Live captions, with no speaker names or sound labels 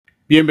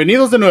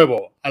Bienvenidos de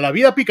nuevo a La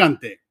Vida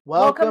Picante.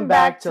 Welcome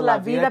back to La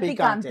Vida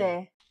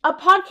Picante, a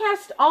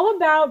podcast all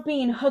about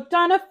being hooked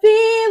on a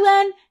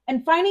feeling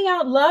and finding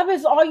out love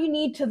is all you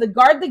need to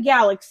guard the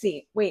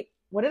galaxy. Wait,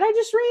 what did I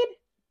just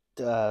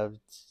read?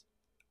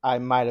 I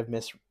might have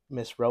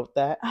miswrote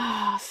that.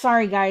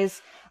 Sorry,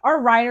 guys.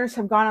 Our writers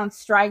have gone on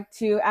strike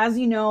too. As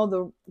you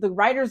know, the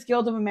Writers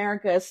Guild of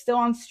America is still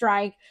on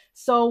strike,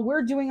 so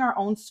we're doing our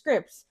own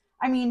scripts.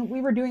 I mean, we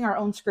were doing our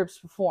own scripts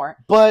before.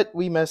 But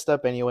we messed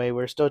up anyway.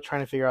 We're still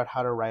trying to figure out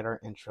how to write our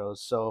intros.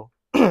 So,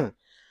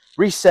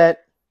 reset.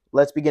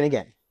 Let's begin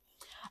again.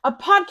 A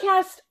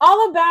podcast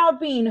all about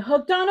being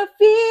hooked on a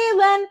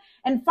feeling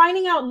and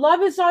finding out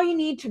love is all you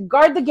need to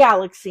guard the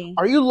galaxy.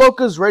 Are you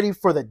locals ready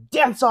for the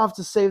dance-off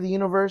to save the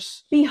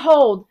universe?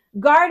 Behold,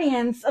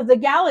 Guardians of the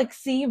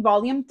Galaxy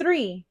Volume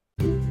 3.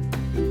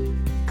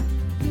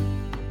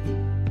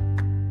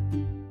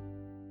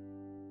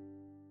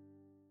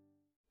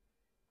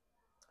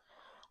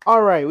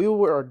 Alright, we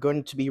are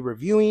going to be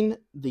reviewing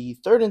the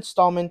third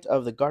installment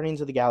of the Guardians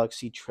of the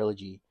Galaxy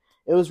trilogy.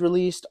 It was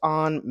released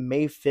on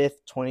May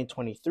 5th,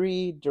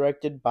 2023,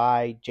 directed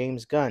by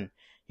James Gunn.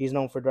 He's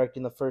known for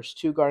directing the first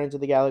two Guardians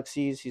of the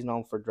Galaxies. He's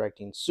known for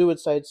directing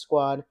Suicide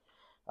Squad,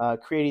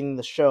 creating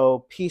the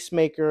show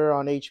Peacemaker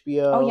on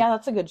HBO. Oh yeah,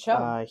 that's a good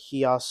show.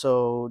 He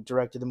also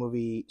directed the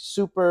movie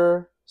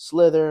Super,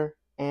 Slither,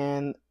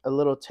 and a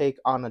little take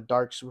on a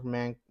dark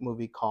Superman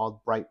movie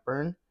called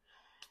Brightburn.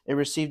 It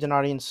received an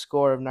audience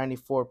score of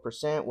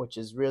 94%, which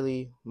is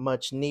really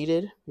much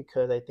needed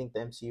because I think the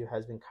MCU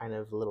has been kind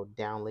of a little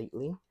down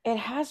lately. It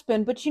has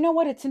been, but you know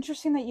what? It's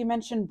interesting that you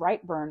mentioned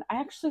Brightburn.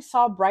 I actually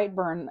saw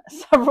Brightburn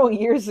several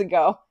years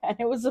ago, and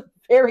it was a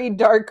very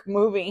dark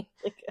movie.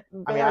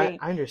 I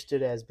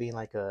understood it as being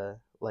like the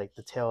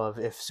tale of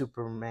if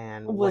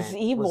Superman was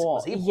evil.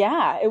 Was evil.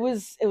 Yeah, it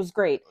was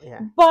great.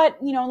 Yeah. But,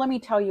 let me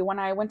tell you, when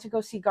I went to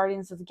go see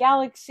Guardians of the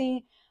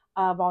Galaxy,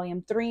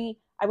 Volume 3,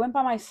 I went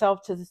by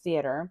myself to the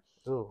theater.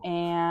 Ooh,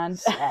 and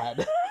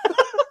sad.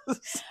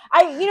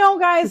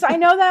 Guys, I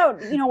know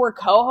that, we're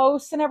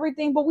co-hosts and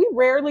everything, but we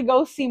rarely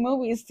go see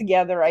movies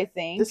together, I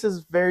think. This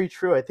is very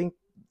true. I think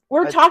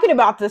we're talking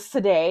about this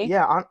today.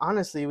 Yeah,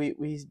 honestly,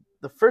 we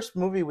the first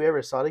movie we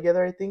ever saw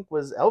together, I think,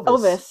 was Elvis.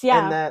 Elvis,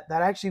 yeah. And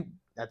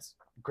that's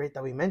great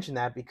that we mentioned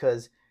that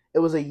because it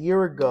was a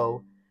year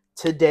ago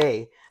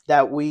today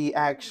that we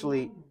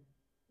actually...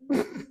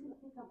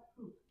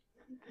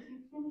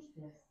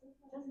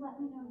 Just let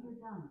me know you're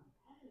done.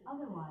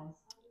 Otherwise,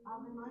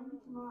 I'll remind you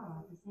tomorrow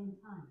at the same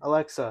time.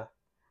 Alexa,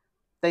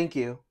 thank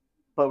you,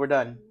 but we're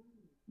done.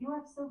 You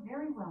are so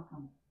very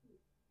welcome.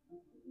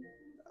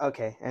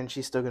 Okay, and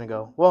she's still gonna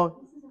go.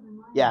 Well,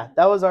 yeah,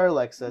 that was our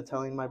Alexa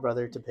telling my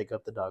brother to pick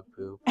up the dog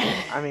poop.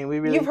 I mean,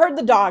 You've heard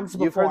the dogs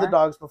before. You've heard the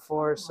dogs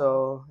before,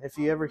 so if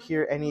you ever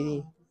hear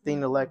anything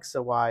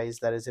Alexa-wise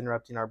that is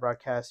interrupting our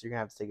broadcast, you're going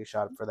to have to take a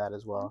shot for that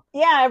as well.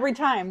 Yeah, every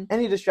time.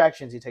 Any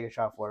distractions, you take a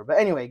shot for. But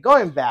anyway,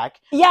 going back.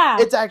 Yeah.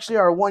 It's actually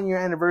our 1-year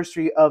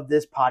anniversary of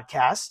this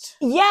podcast.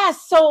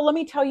 Yes. So let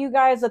me tell you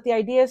guys that the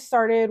idea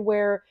started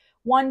where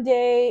one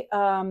day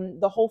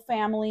the whole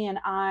family and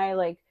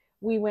I,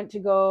 we went to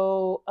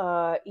go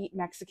eat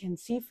Mexican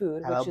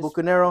seafood,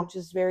 which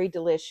is very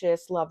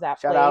delicious. Love that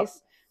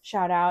place.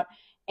 Shout out.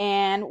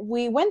 And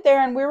we went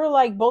there and we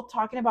were both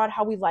talking about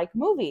how we like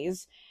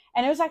movies.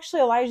 And it was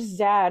actually Elijah's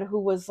dad who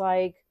was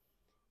like,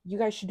 you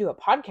guys should do a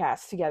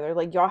podcast together.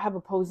 Y'all have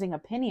opposing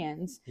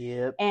opinions.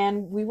 Yep.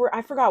 And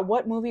I forgot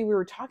what movie we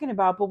were talking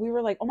about, but we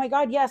were like, oh my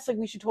God, yes,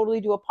 we should totally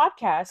do a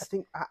podcast.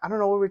 I don't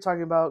know what we're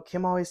talking about.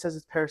 Kim always says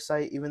it's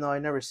Parasite, even though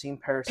I've never seen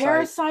Parasite.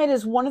 Parasite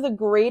is one of the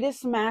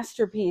greatest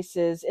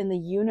masterpieces in the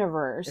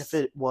universe. If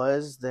it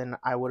was, then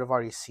I would have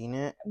already seen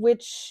it.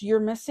 Which you're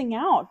missing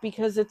out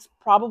because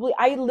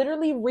I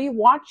literally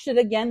rewatched it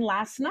again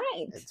last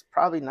night. It's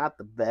probably not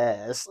the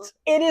best.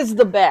 It is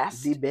the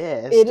best. The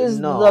best. It is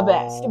the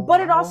best. But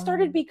it all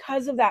started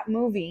because of that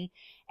movie.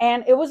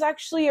 And it was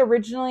actually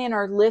originally in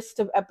our list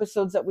of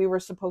episodes that we were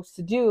supposed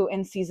to do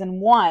in season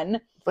 1.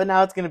 But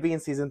now it's going to be in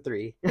season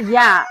 3.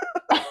 Yeah.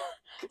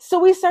 So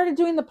we started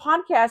doing the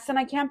podcast, and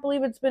I can't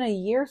believe it's been a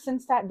year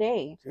since that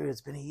day. Dude,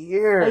 it's been a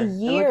year. And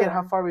look at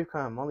how far we've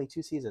come. Only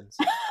 2 seasons.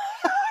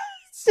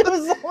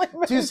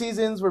 2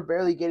 seasons, we're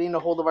barely getting a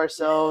hold of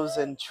ourselves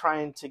and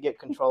trying to get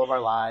control of our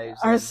lives.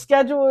 Our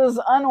schedule is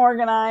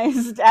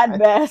unorganized at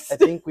best. I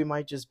think we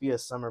might just be a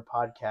summer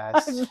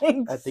podcast.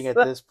 I think at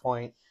this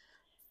point.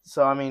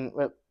 So, I mean,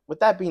 with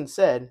that being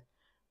said,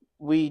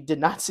 we did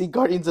not see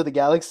Guardians of the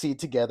Galaxy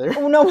together.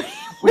 Oh, no,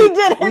 we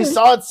didn't. We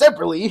saw it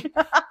separately.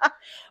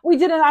 We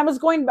didn't. I was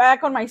going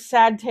back on my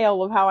sad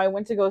tale of how I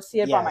went to go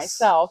see it by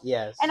myself.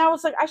 Yes. And I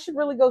was like, I should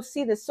really go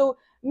see this. So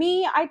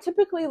I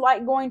typically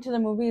like going to the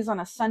movies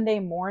on a Sunday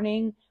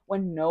morning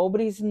when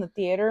nobody's in the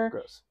theater.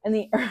 Gross. And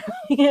the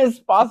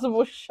earliest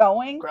possible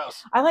showing.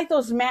 Gross. I like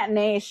those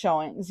matinee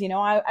showings,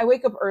 I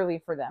wake up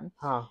early for them.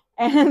 Huh.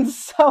 And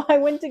so I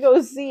went to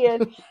go see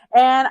it,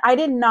 and I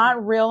did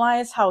not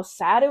realize how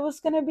sad it was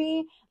going to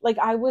be. Like,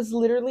 I was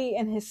literally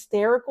in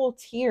hysterical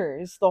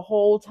tears the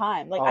whole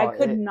time. Like, I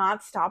could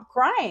not stop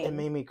crying. It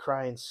made me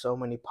cry in so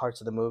many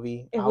parts of the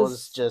movie. I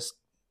was just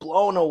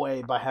blown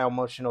away by how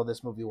emotional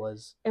this movie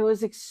was. It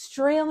was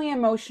extremely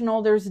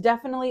emotional. There's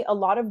definitely a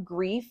lot of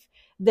grief.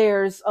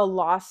 There's a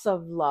loss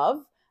of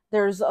love.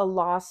 There's a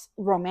loss,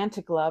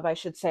 romantic love, I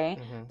should say.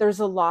 Mm-hmm. There's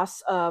a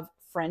loss of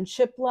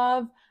friendship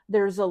love.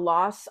 There's a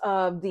loss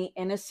of the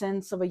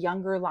innocence of a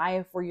younger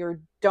life where you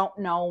don't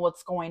know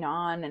what's going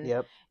on, and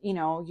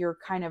you're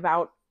kind of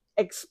out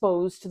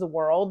exposed to the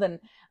world. And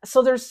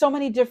so there's so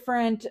many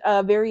different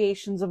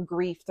variations of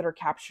grief that are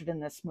captured in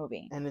this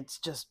movie. And it's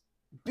just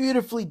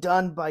beautifully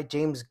done by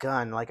James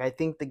Gunn. Like, I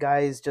think the guy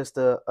is just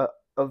a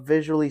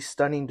visually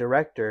stunning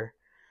director,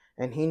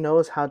 and he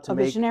knows how to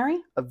make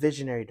a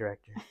visionary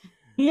director.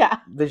 Yeah.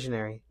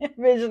 Visionary.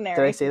 Visionary.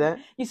 Did I say that?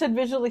 You said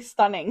visually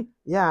stunning.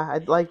 Yeah,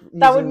 I'd like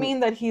that would mean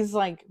that he's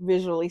like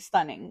visually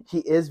stunning. He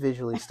is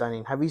visually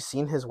stunning. Have you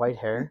seen his white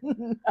hair?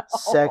 No.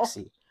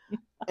 Sexy.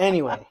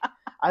 Anyway,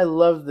 I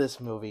love this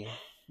movie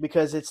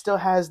because it still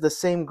has the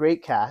same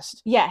great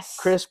cast. Yes.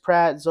 Chris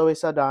Pratt, Zoe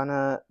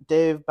Saldana,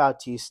 Dave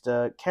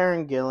Bautista,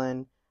 Karen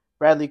Gillan,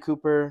 Bradley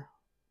Cooper,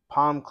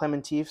 Palm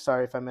Clementif,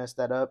 sorry if I messed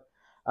that up,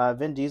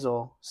 Vin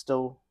Diesel,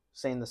 still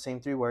saying the same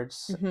 3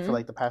 words for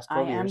like the past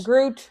 12 years. I am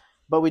Groot.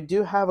 But we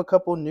do have a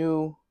couple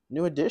new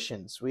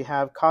additions. We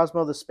have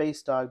Cosmo the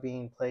Space Dog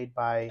being played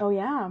by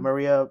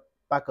Maria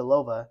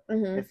Bakalova.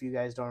 Mm-hmm. If you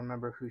guys don't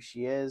remember who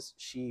she is,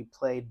 she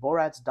played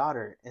Borat's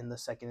daughter in the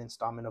second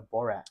installment of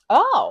Borat.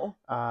 Oh.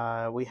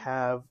 We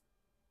have,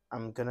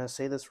 I'm going to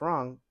say this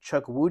wrong,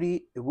 Chuck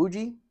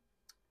Iwuji.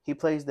 He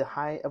plays the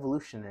High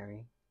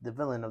Evolutionary, the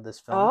villain of this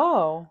film.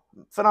 Oh.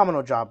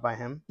 Phenomenal job by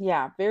him.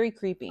 Yeah, very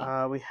creepy.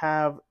 We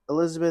have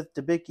Elizabeth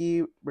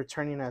Debicki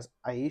returning as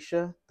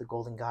Aisha, the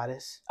Golden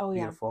Goddess. Oh,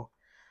 yeah. Beautiful.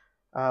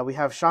 We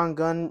have Sean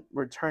Gunn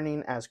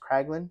returning as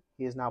Kraglin.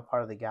 He is now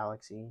part of the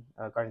Galaxy,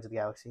 Guardians of the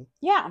Galaxy.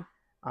 Yeah.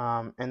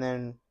 And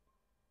then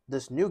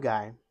this new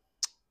guy,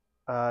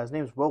 his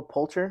name is Will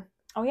Poulter.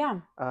 Oh, yeah.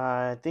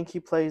 I think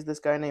he plays this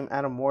guy named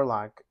Adam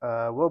Warlock.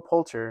 Will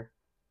Poulter,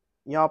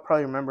 y'all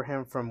probably remember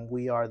him from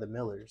We Are the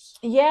Millers.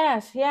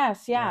 Yes. He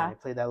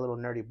played that little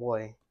nerdy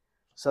boy.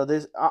 So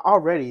this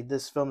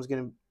film is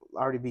going to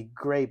already be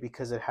great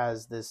because it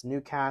has this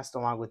new cast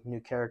along with new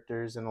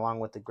characters and along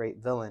with the great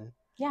villain.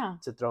 Yeah.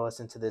 To throw us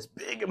into this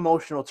big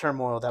emotional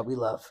turmoil that we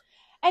love.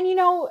 And,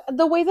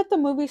 the way that the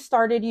movie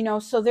started,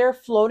 so they're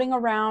floating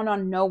around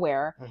on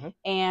nowhere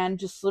and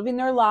just living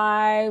their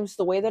lives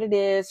the way that it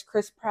is.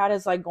 Chris Pratt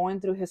is like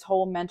going through his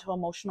whole mental,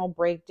 emotional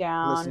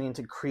breakdown. Listening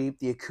to Creep,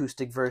 the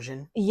acoustic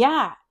version.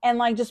 Yeah. And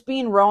like just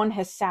being Rowan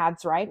his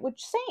sads, right?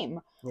 Which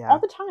same. Yeah. All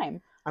the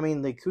time. I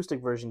mean, the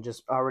acoustic version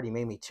just already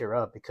made me tear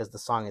up because the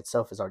song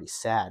itself is already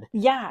sad.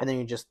 Yeah. And then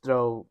you just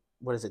throw,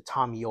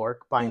 Tom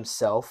York by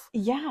himself.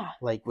 Yeah.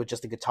 Like with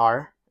just a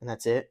guitar and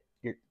that's it.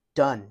 You're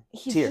done.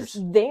 He's Tears.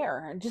 just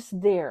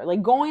there.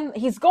 Like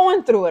he's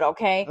going through it,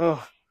 okay? Ugh.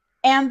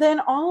 And then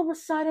all of a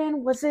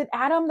sudden, was it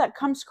Adam that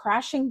comes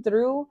crashing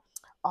through?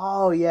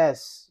 Oh,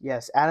 yes.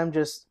 Adam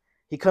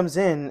he comes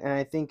in and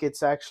I think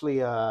it's actually,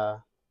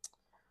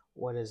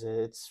 what is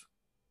it?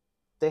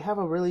 They have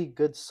a really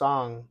good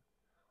song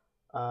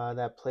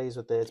that plays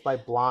with it. It's by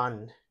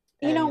Blonde.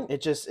 And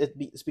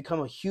it's become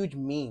a huge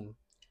meme.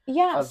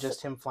 Yes. Of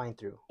just him flying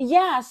through.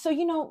 Yeah. So,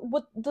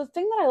 what the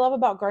thing that I love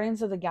about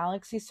Guardians of the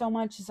Galaxy so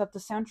much is that the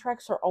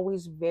soundtracks are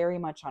always very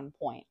much on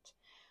point.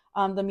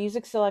 The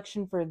music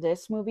selection for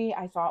this movie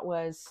I thought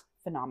was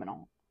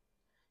phenomenal.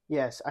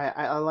 Yes.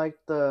 I like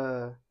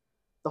the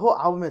whole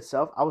album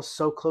itself. I was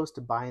so close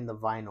to buying the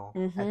vinyl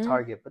at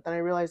Target, but then I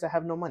realized I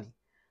have no money.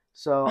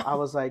 So I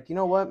was like, you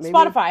know what? Maybe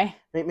Spotify.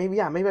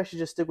 Maybe I should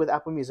just stick with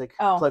Apple Music.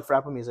 Plug for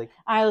Apple Music.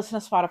 I listen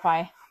to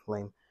Spotify.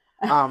 Lame.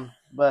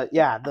 But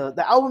yeah,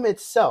 the album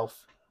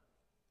itself,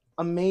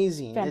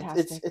 amazing.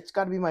 Fantastic. It's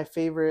got to be my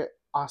favorite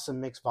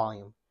Awesome Mix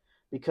volume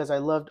because I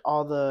loved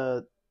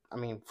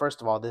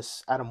first of all,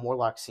 this Adam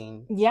Warlock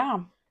scene.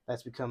 Yeah.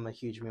 That's become a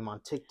huge meme on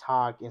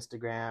TikTok,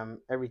 Instagram,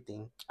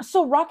 everything.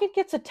 So Rocket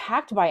gets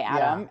attacked by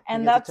Adam,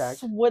 and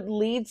that's what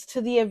leads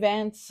to the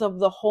events of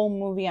the whole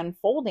movie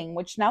unfolding,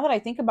 which now that I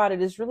think about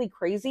it is really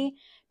crazy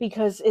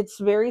because it's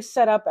very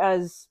set up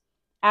as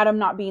Adam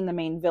not being the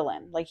main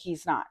villain. Like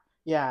he's not.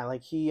 Yeah,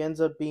 like he ends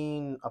up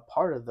being a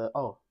part of the...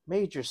 Oh,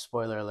 major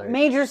spoiler alert.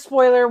 Major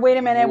spoiler. Wait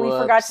a minute. Whoops. We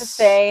forgot to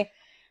say,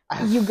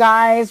 you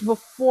guys,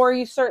 before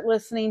you start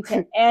listening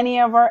to any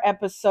of our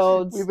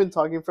episodes... We've been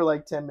talking for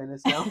like 10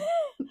 minutes now.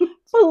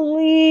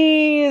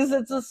 Please,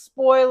 it's a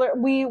spoiler.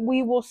 We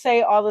will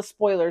say all the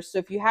spoilers. So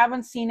if you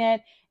haven't seen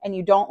it and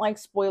you don't like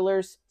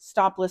spoilers,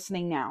 stop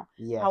listening now.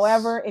 Yes.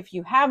 However, if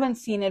you haven't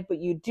seen it but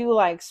you do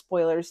like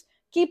spoilers,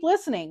 keep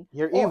listening.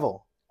 You're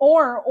evil.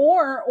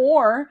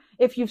 Or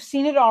if you've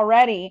seen it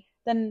already,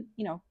 then,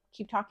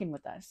 keep talking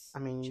with us. I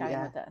mean,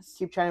 chatting with us.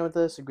 Keep chatting with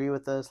us, agree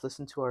with us,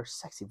 listen to our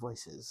sexy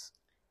voices.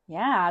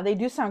 Yeah, they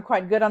do sound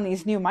quite good on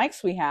these new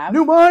mics we have.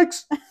 New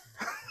mics!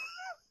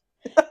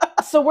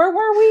 So where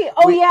were we?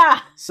 Oh,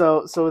 yeah.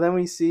 So then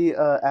we see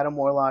Adam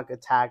Warlock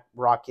attack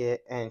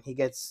Rocket, and he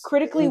gets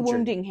critically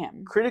injured.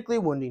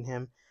 wounding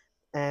him.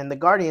 And the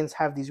Guardians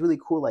have these really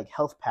cool like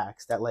health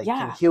packs that like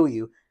can heal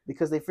you,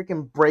 because they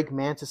freaking break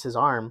Mantis's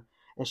arm,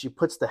 and she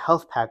puts the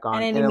health pack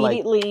on, and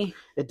immediately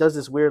it does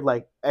this weird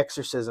like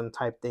exorcism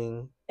type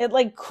thing. It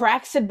like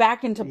cracks it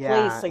back into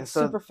place like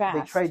super fast.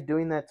 They tried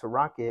doing that to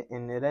Rocket,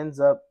 and it ends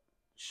up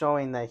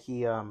showing that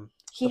he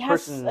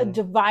has a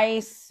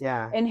device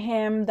in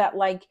him that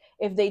like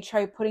if they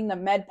try putting the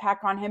med pack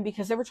on him,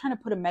 because they were trying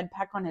to put a med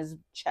pack on his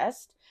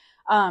chest,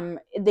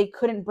 they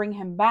couldn't bring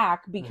him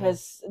back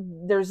because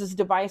there's this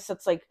device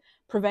that's like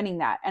preventing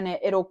that, and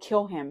it'll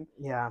kill him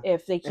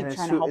if they keep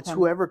trying to help him. It's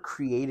whoever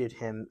created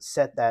him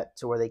set that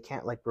to where they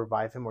can't like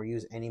revive him or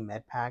use any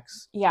med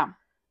packs.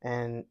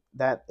 And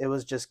that it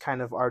was just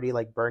kind of already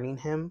like burning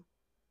him,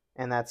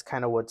 and that's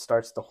kind of what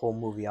starts the whole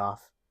movie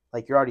off.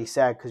 Like, you're already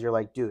sad because you're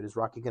like, dude, is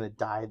Rocky gonna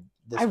die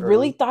this early?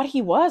 Really thought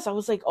he was. I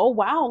was like, oh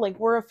wow, like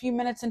we're a few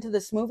minutes into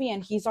this movie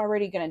and he's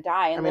already gonna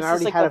die. And I mean, I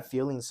already had a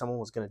feeling someone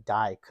was gonna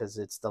die because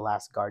it's the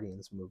last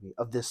Guardians movie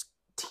of this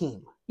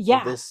team.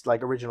 Of this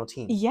like original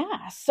team.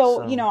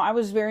 So you know, I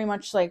was very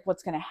much like,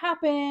 what's gonna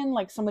happen?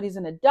 Like, somebody's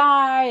gonna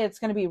die. It's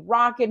gonna be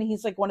Rocket, and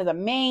he's like one of the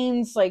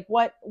mains. Like,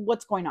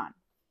 what's going on?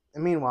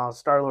 And meanwhile,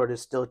 Star-Lord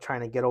is still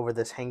trying to get over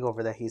this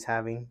hangover that he's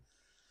having.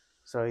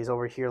 So he's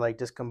over here like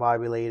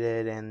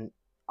discombobulated, and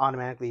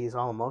automatically he's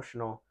all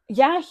emotional.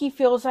 Yeah, he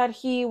feels that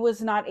he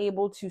was not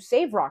able to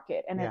save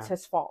Rocket, and it's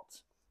his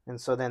fault.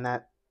 And so then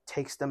that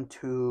takes them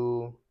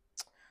to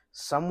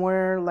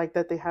somewhere like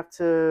that they have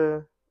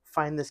to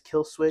find this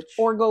kill switch.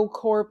 Orgo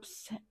Corps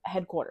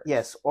headquarters.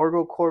 Yes,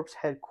 Orgo Corps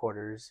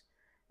headquarters.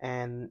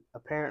 And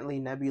apparently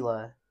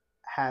Nebula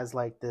has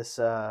like this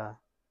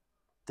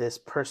this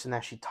person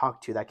that she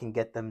talked to that can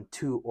get them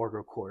to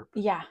Orgo Corp.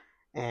 Yeah.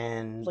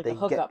 And like they a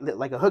hookup. Get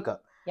like a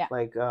hookup. Yeah.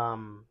 Like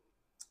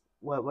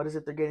what is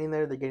it they're getting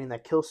there? They're getting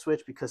that kill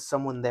switch because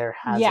someone there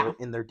has it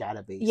in their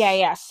database.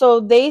 Yeah. So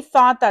they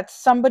thought that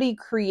somebody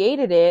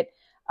created it,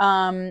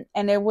 and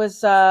it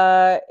was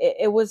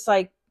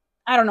like,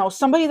 I don't know,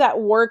 somebody that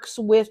works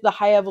with the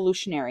High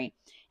Evolutionary,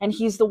 and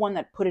he's the one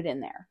that put it in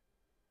there.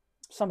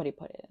 Somebody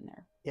put it in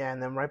there. Yeah,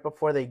 and then right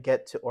before they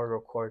get to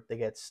Orgo Corp, they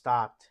get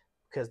stopped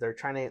because they're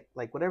trying to,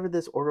 like, whatever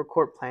this Orgo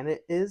Corp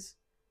planet is,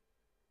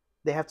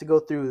 they have to go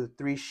through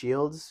 3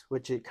 shields,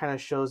 which it kind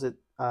of shows it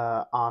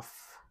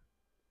off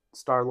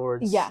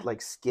Star-Lord's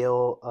like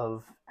skill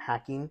of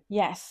hacking.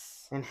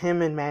 Yes. And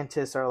him and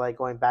Mantis are like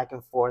going back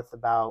and forth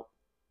about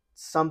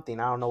something.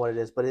 I don't know what it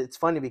is, but it's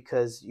funny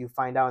because you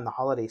find out in the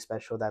holiday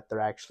special that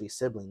they're actually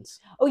siblings.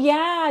 Oh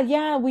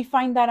yeah, we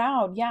find that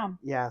out.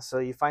 Yeah, so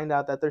you find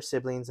out that they're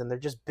siblings, and they're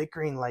just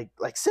bickering like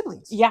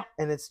siblings. Yeah.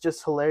 And it's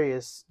just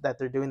hilarious that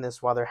they're doing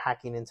this while they're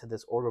hacking into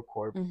this Orgo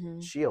Corp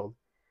shield.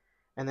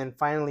 And then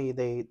finally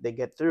they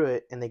get through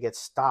it, and they get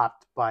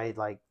stopped by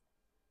like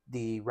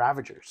the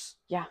Ravagers.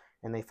 Yeah.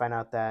 And they find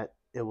out that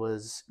it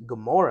was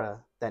Gamora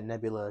that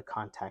Nebula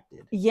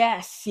contacted.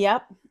 Yes,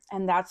 yep.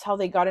 And that's how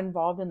they got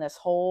involved in this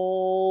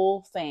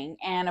whole thing.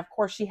 And of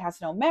course, she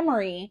has no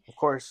memory, of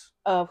course,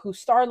 of who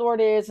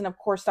Star-Lord is. And of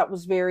course, that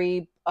was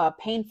very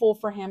painful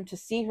for him to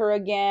see her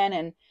again.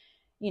 And,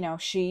 you know,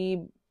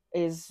 she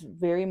is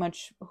very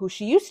much who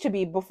she used to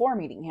be before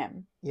meeting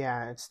him.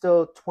 Yeah, it's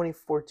still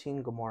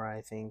 2014 Gamora,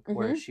 I think,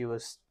 where she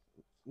was,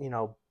 you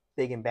know,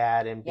 big and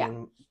bad and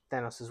being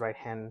Thanos'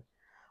 right-hand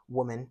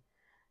woman.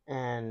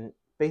 And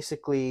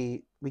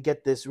basically, we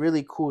get this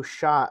really cool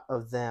shot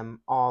of them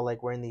all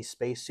like wearing these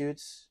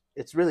spacesuits.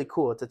 It's really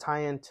cool. It's a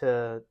tie-in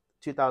to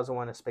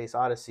 2001: A Space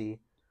Odyssey,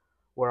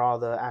 where all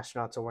the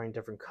astronauts are wearing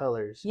different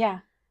colors. Yeah.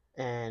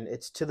 And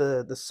it's to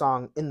the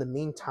song "In the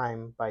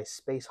Meantime" by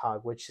Space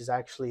Hog, which is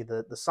actually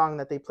the song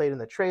that they played in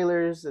the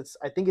trailers.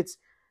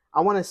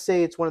 I want to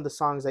say it's one of the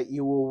songs that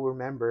you will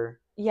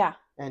remember. Yeah.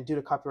 And due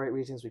to copyright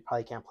reasons, we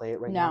probably can't play it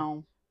right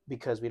now.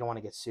 Because we don't want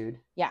to get sued.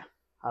 Yeah.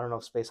 I don't know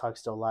if Space Hog's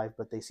still alive,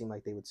 but they seem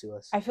like they would sue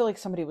us. I feel like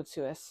somebody would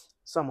sue us.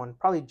 Someone,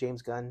 probably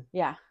James Gunn.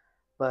 Yeah.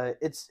 But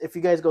if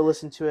you guys go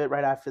listen to it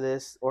right after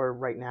this or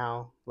right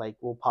now, like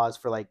we'll pause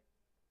for like,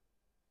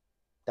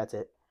 that's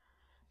it.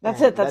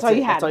 That's all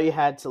you had. That's all you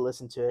had to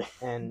listen to it.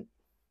 And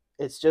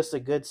it's just a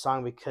good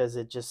song because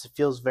it just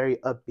feels very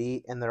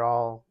upbeat, and they're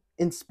all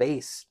in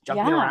space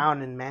jumping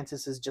around, and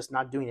Mantis is just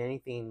not doing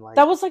anything. Like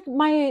that was like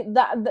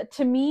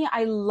to me,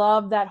 I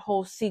love that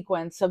whole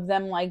sequence of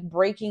them like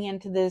breaking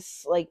into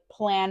this like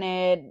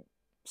planet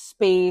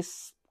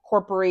space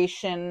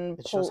corporation.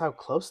 It shows how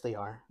close they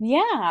are.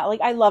 Yeah,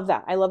 like I love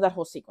that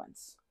whole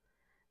sequence.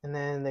 And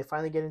then they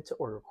finally get into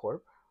Orgo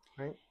Corp,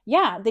 right?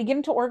 Yeah, they get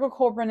into Orgo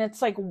Corp, and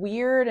it's like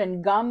weird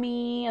and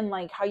gummy, and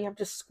like how you have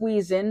to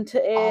squeeze into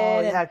it. Oh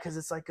yeah, because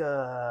it's like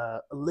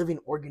a living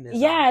organism.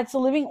 Yeah, it's a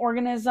living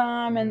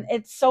organism, and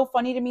it's so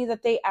funny to me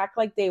that they act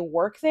like they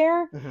work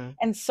there.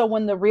 And so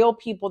when the real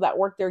people that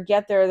work there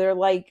get there, they're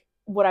like,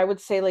 what I would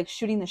say, like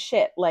shooting the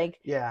shit. Like,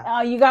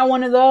 yeah, you got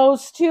one of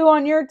those too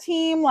on your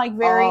team, like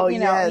very, you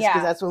know, yes, yeah.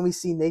 because that's when we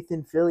see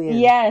Nathan Fillion.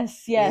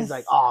 Yes. And he's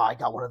like, oh, I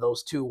got one of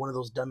those too, one of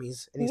those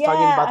dummies, and he's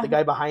talking about the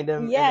guy behind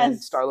him, and then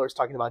Star-Lord's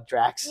talking about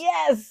Drax.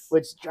 Yes,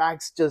 which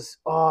Drax just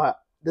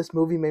this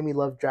movie made me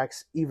love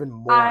Drax even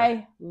more.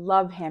 I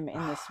love him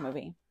in this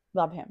movie.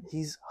 Love him.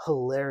 He's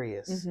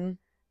hilarious. Mm-hmm.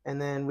 And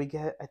then we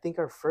get, I think,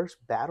 our first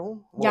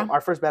battle. Well,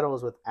 our first battle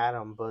was with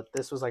Adam, but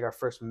this was like our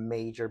first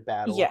major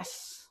battle.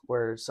 Yes.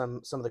 Where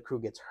some of the crew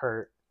gets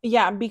hurt.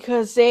 Yeah,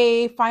 because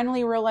they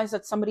finally realized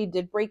that somebody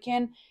did break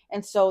in,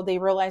 and so they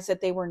realized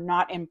that they were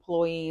not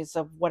employees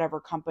of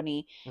whatever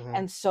company,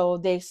 and so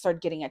they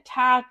start getting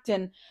attacked.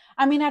 And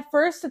I mean, at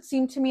first it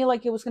seemed to me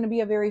like it was going to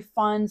be a very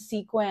fun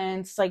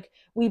sequence, like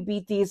we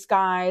beat these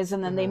guys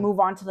and then they move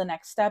on to the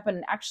next step,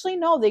 and actually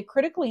no, they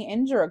critically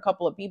injure a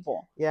couple of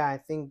people. Yeah, I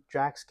think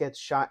Drax gets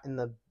shot in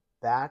the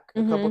back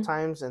a couple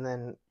times and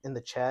then in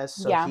the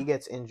chest, so he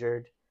gets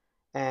injured.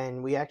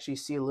 And we actually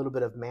see a little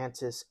bit of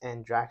Mantis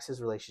and Drax's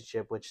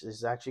relationship, which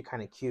is actually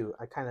kind of cute.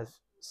 I kind of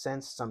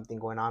sense something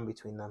going on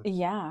between them.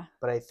 Yeah.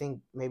 But I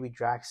think maybe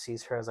Drax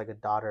sees her as like a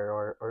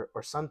daughter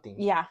or something.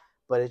 Yeah.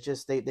 But it's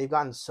just they've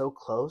gotten so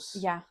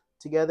close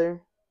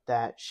together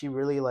that she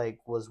really like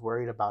was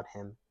worried about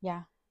him.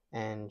 Yeah.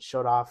 And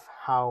showed off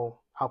how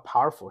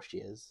powerful she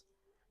is.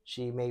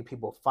 She made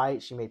people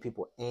fight. She made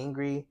people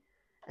angry.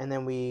 And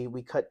then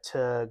we cut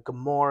to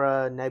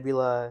Gamora,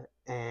 Nebula,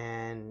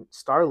 and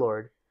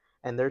Star-Lord.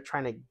 And they're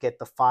trying to get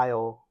the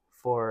file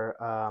for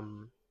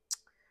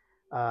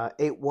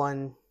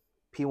 89P13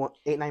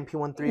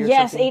 or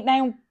yes, something.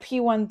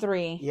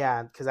 89P13.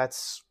 Yeah, because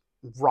that's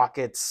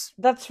Rocket's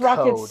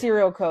Rocket's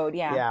serial code,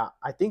 yeah. Yeah,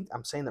 I think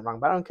I'm saying that wrong,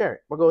 but I don't care.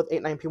 We'll go with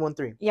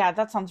 89P13. Yeah,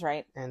 that sounds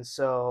right. And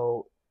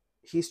so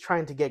he's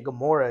trying to get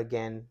Gamora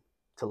again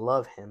to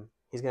love him.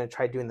 He's going to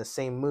try doing the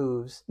same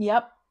moves.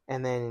 Yep.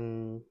 And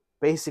then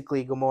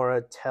basically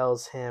Gamora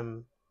tells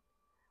him,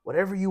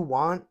 whatever you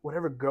want,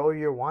 whatever girl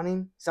you're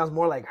wanting, sounds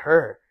more like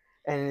her.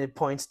 And it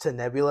points to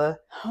Nebula.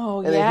 Oh,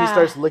 and then he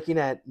starts looking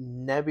at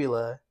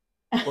Nebula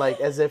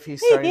like as if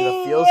he's starting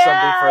to feel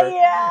something for her.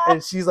 Yeah.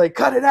 And she's like,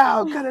 cut it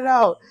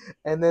out.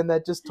 And then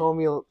that just told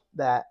me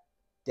that,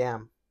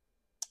 damn,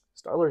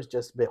 Star-Lord's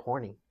just a bit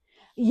horny.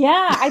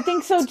 Yeah, I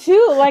think so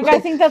too. Like I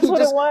think that's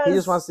what it was. He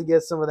just wants to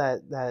get some of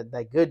that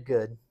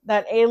good.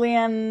 That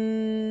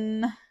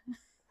alien...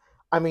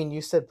 I mean,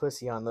 you said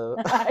pussy on the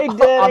I did.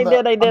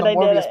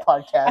 Morbius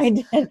podcast. I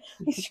did.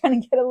 He's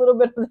trying to get a little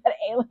bit of that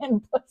alien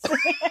pussy.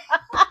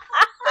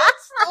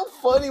 It's so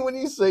funny when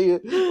you say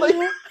it. Like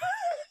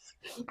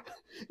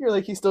you're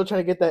like, he's still trying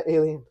to get that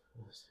alien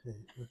pussy.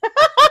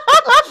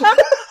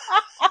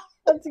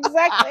 That's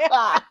exactly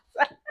how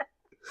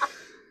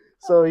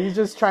So he's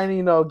just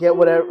trying to, get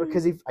whatever,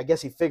 because I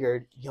guess he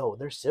figured,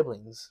 they're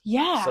siblings.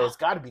 Yeah. So it's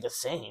got to be the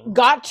same.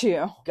 Got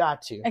to.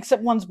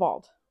 Except one's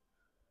bald.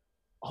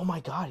 Oh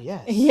my God,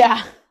 yes.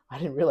 Yeah. I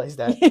didn't realize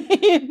that.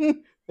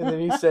 And then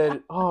he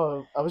said,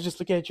 oh, I was just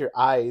looking at your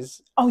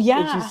eyes. Oh, yeah.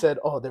 And she said,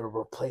 oh, they were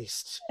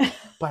replaced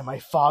by my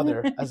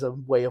father as a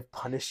way of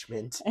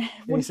punishment.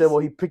 And he said, well,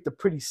 he picked a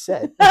pretty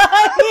set.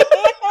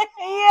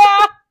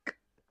 Yeah.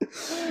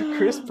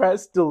 Chris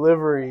Pratt's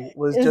delivery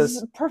was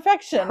just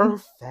perfection.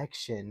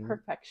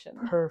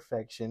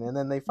 Perfection. And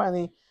then they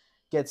finally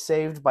get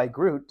saved by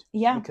Groot.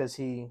 Yeah. Because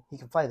he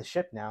can fly the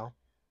ship now.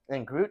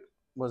 And Groot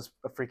was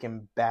a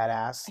freaking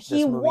badass.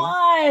 He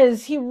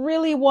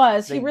really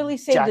was. He really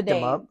saved the day.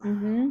 Him up.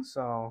 Mm-hmm.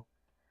 So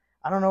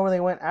I don't know where they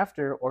went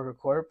after Orga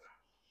Corp.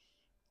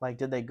 Like,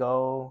 did they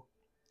go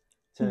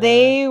to...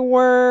 They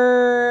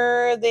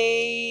were.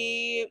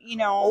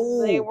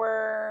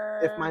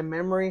 If my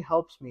memory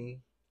helps me,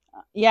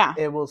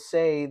 it will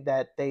say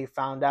that they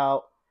found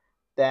out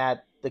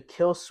that the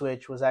kill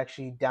switch was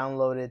actually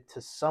downloaded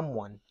to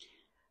someone.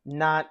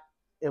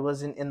 It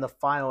wasn't in the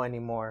file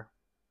anymore.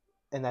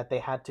 And that they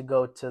had to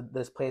go to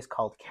this place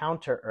called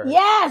Counter-Earth.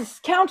 Yes,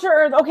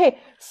 Counter-Earth. Okay,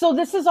 so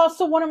this is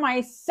also one of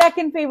my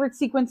second favorite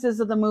sequences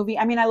of the movie.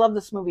 I mean, I love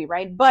this movie,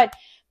 right? But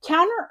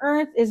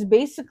Counter-Earth is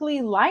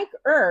basically like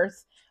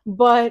Earth,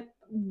 but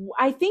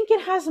I think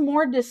it has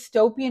more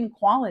dystopian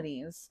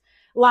qualities.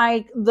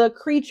 Like, the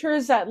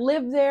creatures that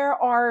live there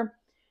are...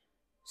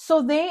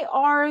 So they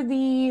are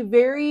the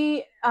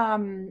very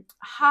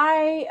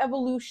high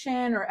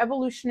evolution or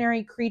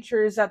evolutionary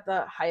creatures that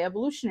the High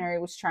Evolutionary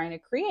was trying to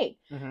create.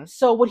 Mm-hmm.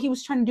 So what he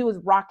was trying to do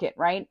with Rocket,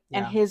 right? Yeah.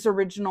 And his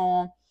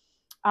original,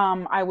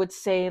 I would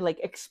say, like,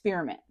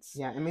 experiments.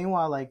 Yeah, and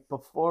meanwhile, like,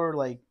 before,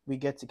 like, we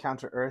get to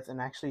Counter-Earth,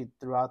 and actually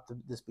throughout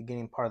this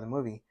beginning part of the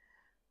movie,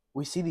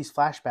 we see these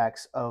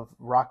flashbacks of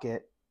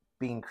Rocket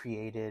being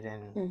created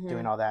and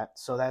doing all that.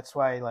 So that's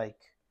why, like...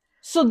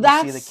 So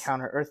that's... You see the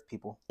Counter-Earth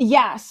people.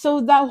 Yeah, so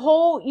the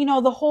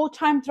whole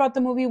time throughout the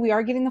movie, we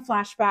are getting the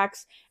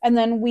flashbacks, and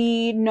then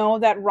we know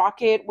that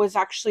Rocket was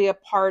actually a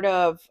part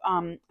of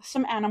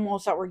some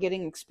animals that were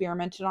getting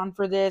experimented on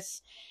for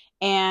this,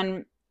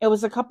 and it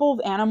was a couple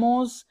of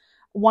animals.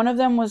 One of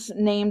them was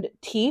named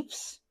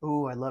Teefs.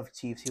 Ooh, I love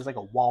Teefs. He was like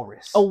a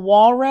walrus. A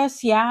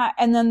walrus, yeah.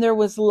 And then there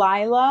was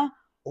Lila,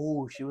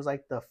 Oh, she was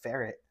like the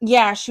ferret.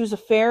 Yeah, she was a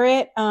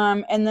ferret.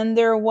 And then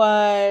there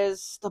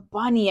was the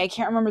bunny. I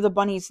can't remember the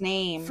bunny's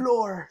name.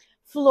 Floor.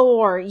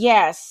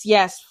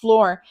 Yes,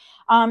 Floor.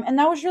 And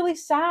that was really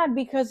sad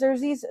because there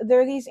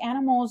are these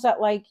animals that,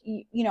 like,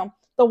 you know,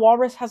 the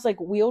walrus has like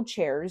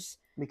wheelchairs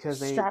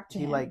because strapped to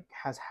him. Like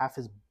has half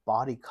his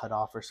body cut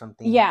off or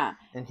something. Yeah.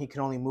 And he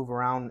can only move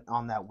around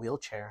on that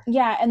wheelchair.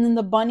 Yeah, and then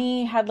the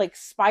bunny had like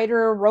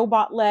spider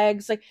robot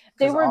legs. Like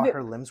all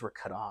her limbs were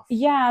cut off.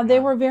 Yeah, they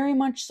were very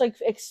much like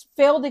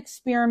failed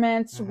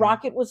experiments. Mm-hmm.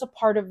 Rocket was a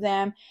part of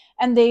them,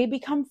 and they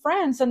become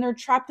friends, and they're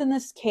trapped in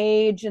this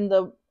cage in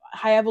the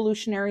High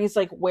Evolutionary's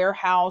like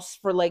warehouse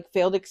for like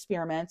failed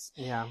experiments.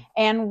 Yeah.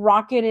 And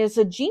Rocket is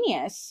a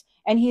genius.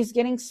 And he's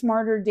getting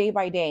smarter day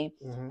by day.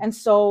 Mm-hmm. And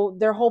so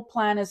their whole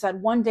plan is that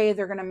one day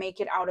they're going to make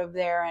it out of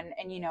there,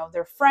 and you know,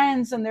 they're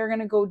friends and they're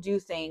going to go do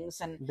things.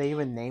 And they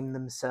even name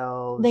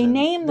themselves.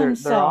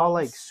 They're all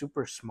like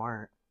super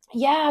smart.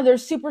 Yeah, they're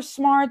super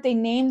smart. They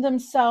name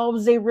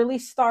themselves. They really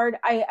start.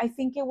 I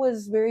think it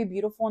was very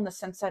beautiful in the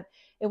sense that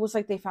it was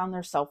like they found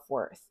their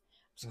self-worth.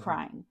 I was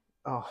crying.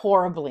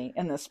 Horribly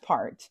in this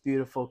part.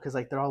 Beautiful, because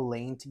like they're all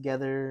laying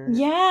together.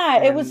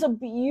 Yeah, it was a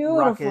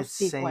beautiful Rocket's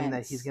sequence. Saying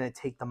that he's gonna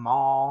take them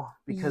all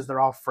because they're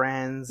all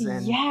friends.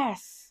 And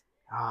yes.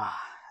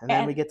 And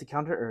then we get to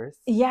Counter Earth.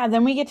 Yeah,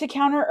 then we get to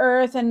Counter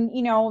Earth, and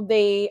you know,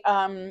 they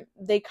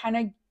kind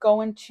of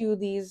go into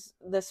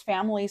this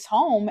family's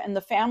home, and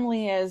the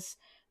family is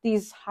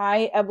these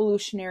high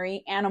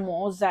evolutionary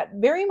animals that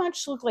very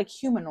much look like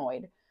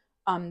humanoid.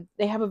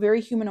 They have a very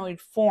humanoid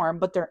form,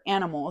 but they're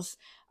animals.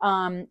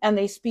 And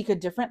they speak a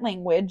different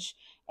language.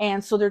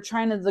 And so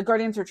the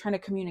Guardians are trying to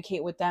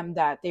communicate with them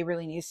that they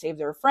really need to save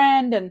their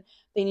friend, and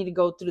they need to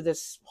go through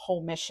this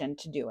whole mission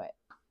to do it.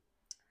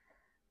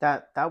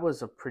 That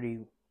was a pretty,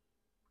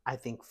 I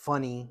think,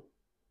 funny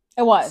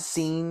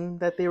scene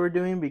that they were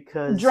doing,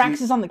 because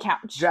Drax is on the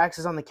couch. Drax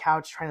is on the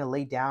couch trying to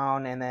lay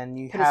down, and then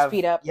his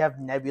feet up. You have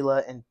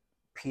Nebula and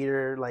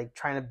Peter like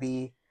trying to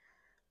be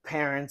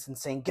parents and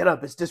saying, "Get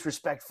up, it's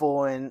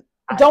disrespectful," and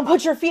don't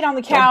put your feet on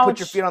the couch. Don't put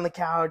your feet on the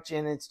couch,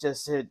 and it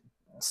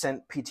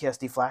sent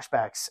PTSD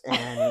flashbacks,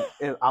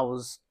 and I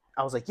was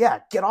like, "Yeah,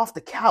 get off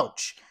the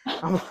couch."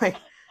 I'm like,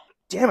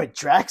 "Damn it,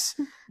 Drax!"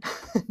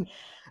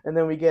 And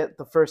then we get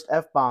the first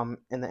F-bomb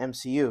in the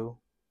MCU.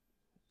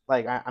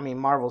 Like, I mean,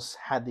 Marvel's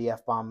had the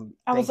F-bomb.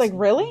 I was like,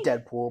 really?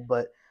 Deadpool,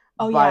 but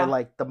by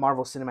like the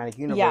Marvel Cinematic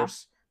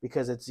Universe,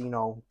 because it's, you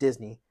know,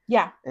 Disney.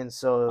 Yeah. And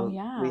so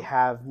we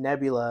have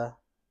Nebula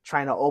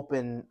trying to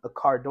open a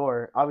car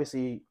door.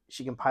 Obviously,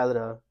 she can pilot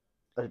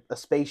a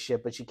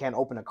spaceship, but she can't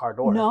open a car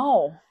door.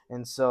 No.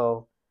 And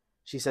so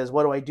she says,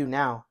 "What do I do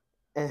now?"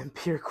 And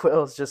Peter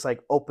Quill's just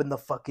like, "Open the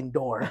fucking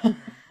door."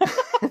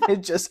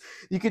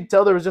 You could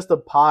tell there was just a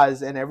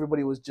pause, and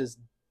everybody was just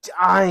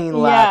dying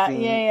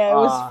laughing. Yeah. It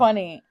was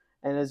funny.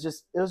 And it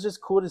was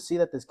just cool to see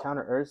that this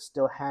Counter Earth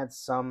still had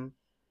some,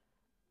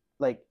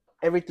 like,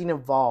 everything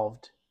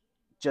evolved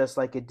just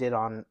like it did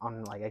on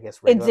like, I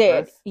guess,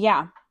 regular Earth.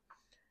 Yeah.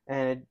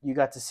 And you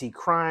got to see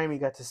crime. You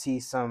got to see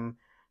some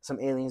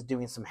aliens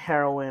doing some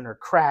heroin or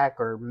crack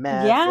or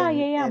meth.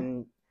 Yeah.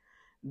 And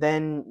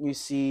then you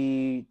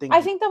see things.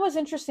 I think that was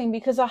interesting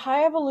because a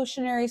High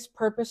Evolutionary's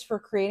purpose for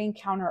creating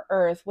Counter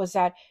Earth was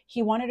that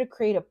he wanted to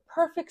create a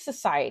perfect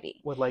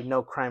society. With like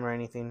no crime or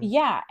anything.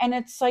 Yeah. And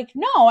it's like,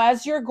 no,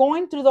 as you're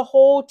going through the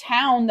whole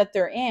town that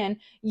they're in,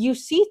 you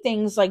see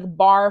things like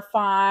bar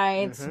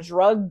fights,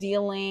 drug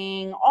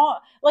dealing,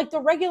 all like the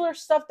regular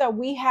stuff that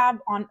we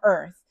have on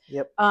Earth.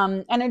 Yep.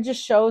 And it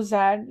just shows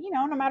that, you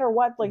know, no matter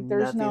what, like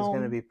there's nothing's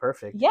going to be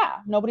perfect. Yeah,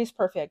 nobody's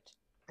perfect.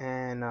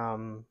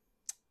 And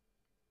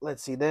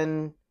let's see,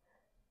 then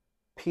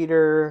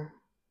Peter,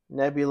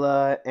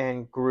 Nebula,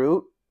 and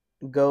Groot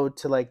go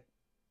to like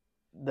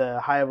the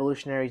High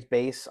Evolutionary's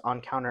base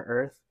on Counter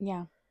Earth.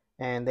 Yeah.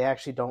 And they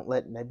actually don't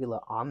let Nebula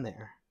on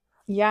there.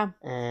 Yeah.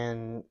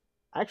 And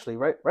actually,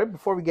 right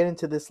before we get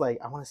into this, like,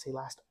 I want to say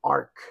last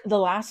arc. The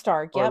last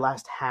arc, yeah. Or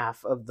last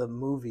half of the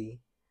movie,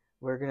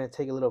 we're going to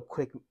take a little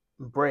quick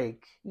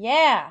break.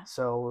 Yeah.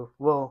 So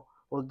we'll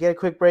get a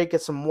quick break,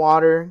 get some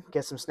water,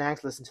 get some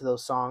snacks, listen to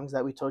those songs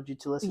that we told you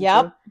to listen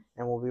to,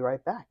 and we'll be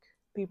right back.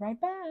 Be right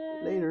back.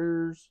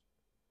 Laters.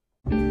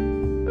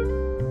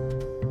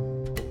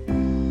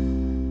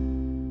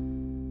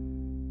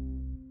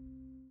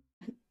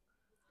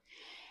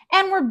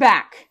 And we're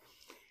back.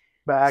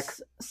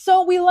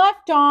 So we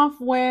left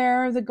off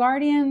where the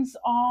Guardians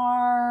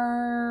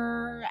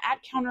are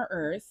at Counter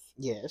Earth.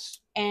 Yes.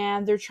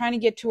 And they're trying to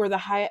get to where the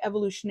High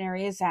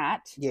Evolutionary is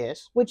at.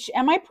 Yes. Which,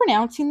 am I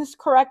pronouncing this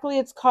correctly?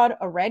 It's called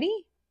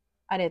Arete?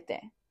 Arete.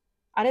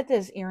 Arete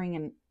is earring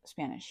in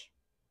Spanish.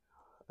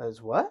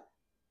 As what?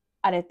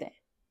 Arete.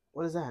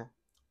 What is that?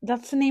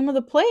 That's the name of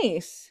the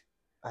place.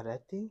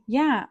 Arete?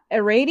 Yeah.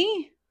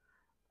 Arete?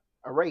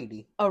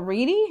 Arete.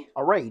 Arete?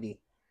 Arete.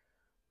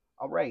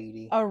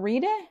 Arete.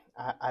 Arete?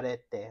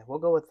 Arete. We'll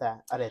go with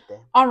that. Arete.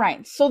 All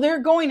right. So they're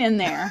going in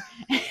there.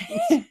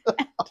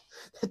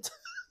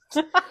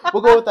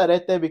 We'll go with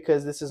arete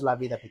because this is La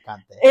Vida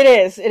Picante. It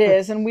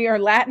is. And we are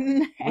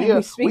Latin.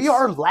 And we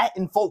are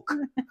Latin folk.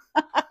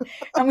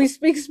 And we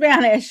speak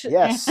Spanish.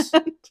 Yes.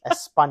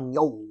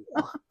 Espanol.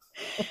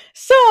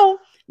 So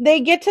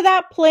they get to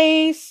that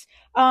place.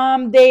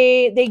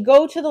 They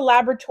go to the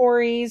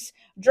laboratories.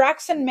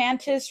 Drax and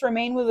Mantis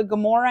remain with the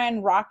Gamora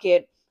and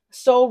Rocket.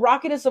 So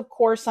Rocket is, of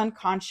course,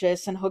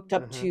 unconscious and hooked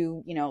up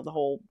to, the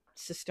whole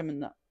system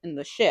in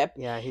the ship.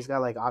 Yeah, he's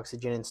got like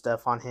oxygen and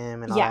stuff on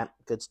him and all that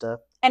good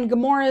stuff. And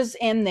Gamora's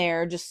in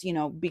there just,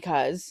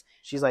 because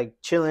she's like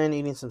chilling,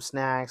 eating some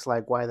snacks.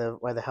 Like, why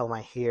the hell am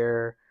I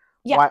here?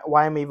 Yeah.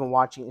 Why am I even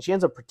watching? She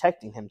ends up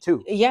protecting him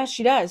too. Yeah,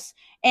 she does.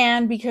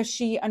 And because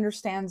she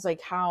understands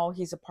like how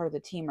he's a part of the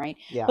team, right?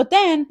 Yeah. But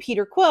then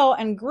Peter Quill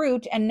and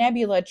Groot and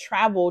Nebula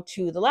travel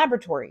to the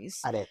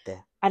laboratories.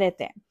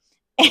 Arete.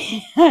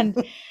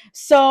 And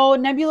so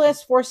Nebula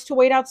is forced to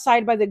wait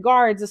outside by the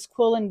guards as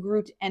Quill and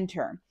Groot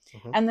enter.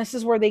 Mm-hmm. And this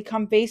is where they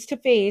come face to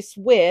face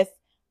with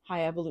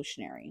High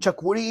Evolutionary.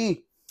 Chuck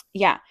Woody.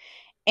 Yeah.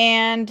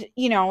 And,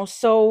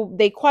 so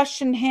they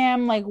question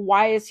him, like,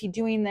 why is he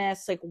doing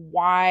this? Like,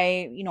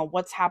 why,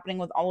 what's happening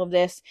with all of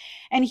this?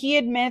 And he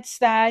admits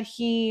that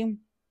it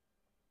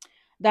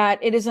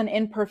is an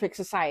imperfect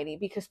society,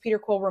 because Peter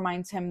Quill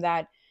reminds him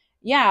that,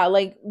 yeah,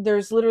 like,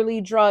 there's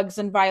literally drugs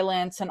and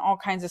violence and all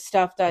kinds of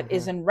stuff that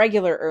is in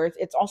regular Earth.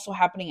 It's also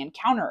happening in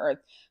Counter Earth.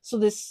 So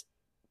this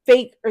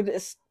fake, or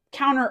this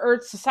Counter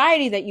Earth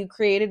society that you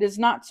created is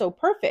not so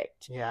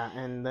perfect. Yeah,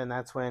 and then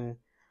that's when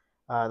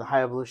the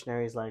High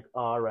Evolutionary is like,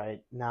 all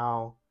right,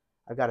 now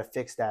I've got to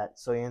fix that.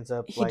 So he ends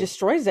up he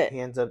destroys it. He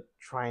ends up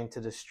trying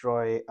to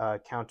destroy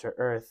Counter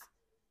Earth.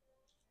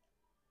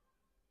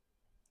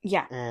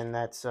 Yeah, and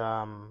that's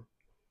that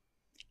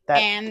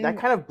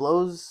kind of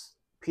blows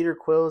Peter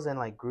Quill's and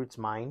like Groot's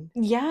mind.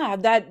 Yeah,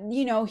 that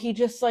he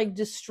just like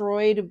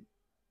destroyed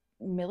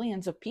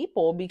millions of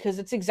people, because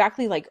it's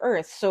exactly like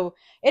Earth. So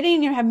it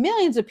didn't even have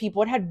millions of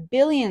people; it had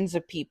billions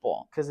of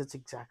people. Because it's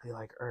exactly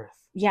like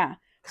Earth. Yeah.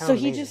 So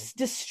he just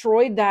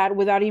destroyed that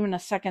without even a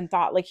second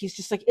thought. Like, he's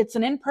just like, it's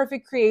an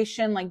imperfect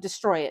creation, like,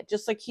 destroy it.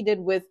 Just like he did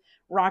with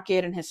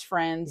Rocket and his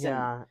friends.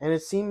 Yeah, and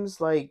it seems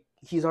like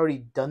he's already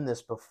done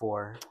this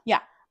before.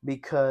 Yeah.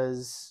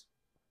 Because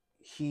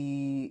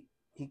he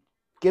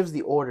gives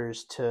the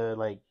orders to,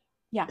 like,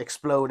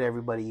 explode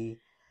everybody,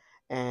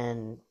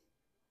 and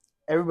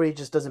everybody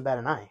just doesn't bat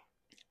an eye.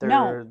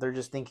 They're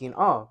just thinking,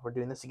 oh, we're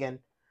doing this again.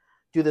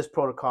 Do this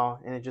protocol,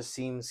 and it just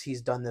seems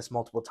he's done this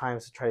multiple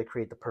times to try to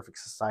create the perfect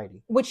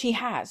society. Which he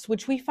has,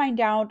 which we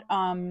find out,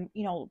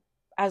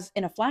 as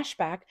in a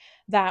flashback,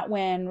 that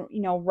when,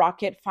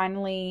 Rocket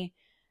finally,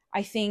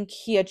 I think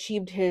he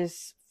achieved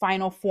his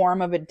final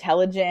form of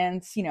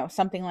intelligence,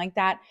 something like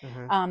that.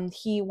 Mm-hmm.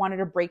 He wanted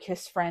to break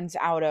his friends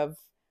out of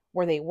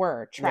where they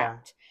were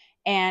trapped.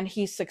 Yeah. And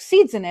he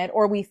succeeds in it,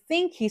 or we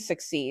think he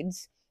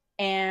succeeds.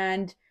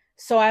 And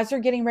so as they're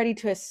getting ready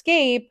to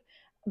escape,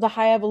 the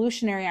High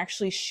Evolutionary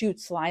actually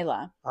shoots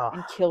Lila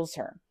and kills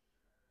her.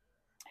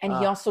 And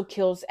he also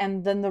kills,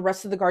 and then the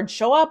rest of the guards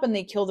show up and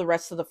they kill the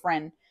rest of the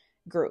friend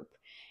group.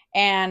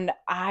 And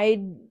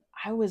I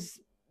was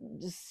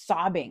just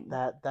sobbing.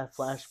 That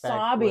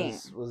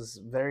flashback was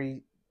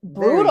very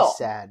brutal, very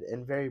sad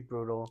and very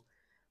brutal.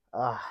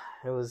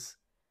 It was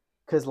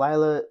because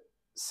Lila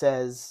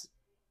says,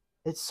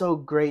 "It's so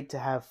great to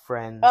have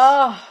friends."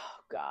 Oh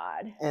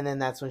God. And then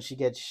that's when she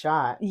gets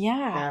shot.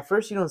 Yeah. And at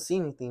first you don't see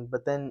anything,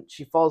 but then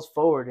she falls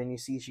forward and you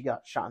see she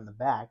got shot in the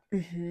back.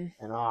 Mm-hmm.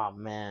 And oh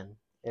man,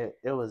 it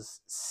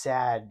was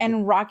sad.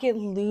 And Rocket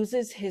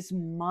loses his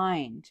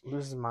mind.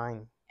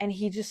 And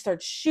he just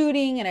starts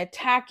shooting and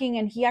attacking,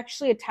 and he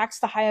actually attacks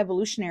the High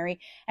Evolutionary.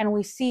 And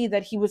we see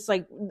that he was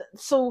like,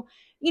 so,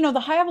 the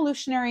High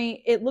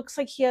Evolutionary, it looks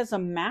like he has a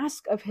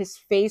mask of his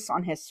face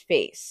on his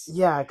face.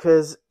 Yeah,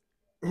 because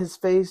his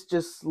face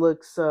just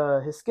looks,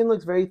 his skin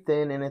looks very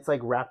thin, and it's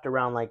like wrapped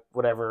around like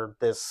whatever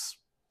this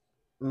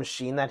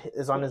machine that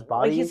is on his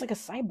body. Like he's like a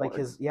cyborg.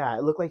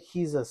 It looked like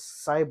he's a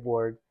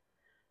cyborg,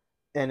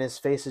 and his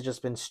face has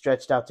just been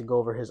stretched out to go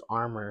over his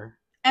armor.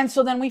 And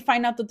so then we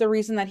find out that the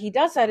reason that he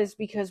does that is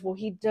because, well,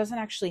 he doesn't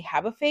actually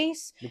have a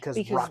face. Because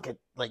Rocket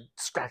like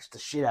scratched the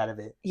shit out of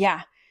it.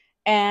 Yeah.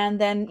 And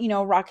then,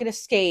 Rocket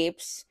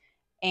escapes,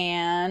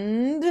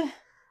 and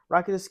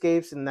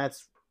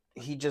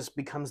he just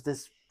becomes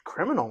this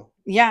criminal.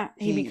 Yeah,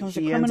 he becomes a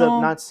criminal. He ends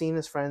up not seeing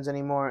his friends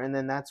anymore, and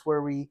then that's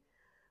where we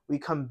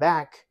come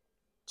back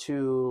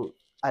to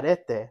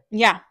Arete.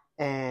 Yeah.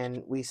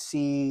 And we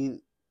see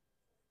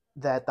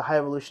that the High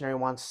Evolutionary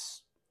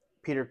wants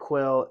Peter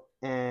Quill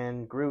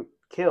and Groot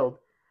killed,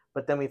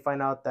 but then we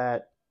find out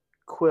that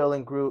Quill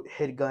and Groot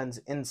hid guns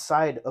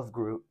inside of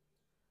Groot,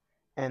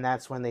 and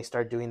that's when they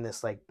start doing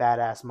this like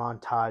badass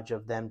montage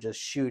of them just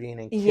shooting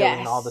and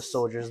killing all the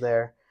soldiers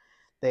there.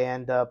 They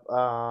end up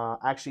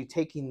actually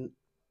taking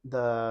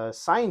the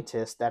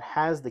scientist that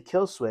has the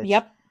kill switch.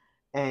 Yep.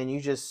 And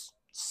you just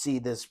see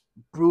this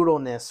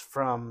brutalness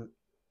from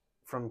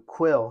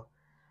Quill,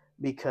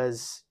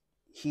 because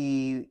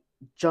he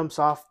jumps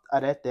off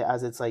Arete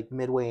as it's like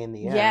midway in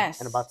the air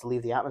and about to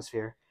leave the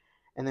atmosphere,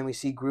 and then we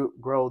see Groot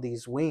grow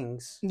these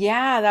wings.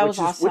 Yeah, that was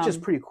awesome. Which is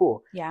pretty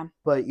cool. Yeah.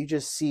 But you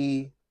just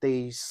see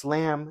they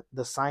slam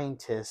the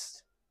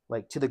scientist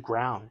like to the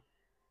ground,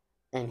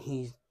 and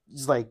he's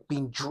like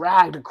being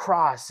dragged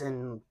across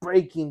and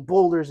breaking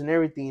boulders and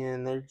everything,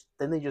 and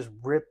then they just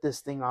rip this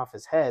thing off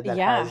his head that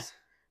has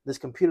this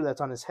computer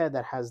that's on his head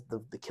that has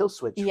the kill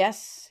switch.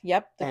 Yes.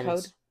 Yep. The code.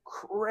 It's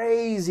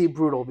crazy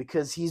brutal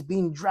because he's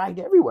being dragged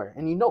everywhere,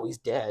 and he's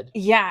dead.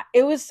 Yeah,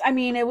 it was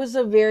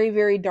a very,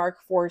 very dark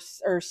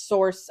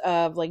source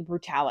of like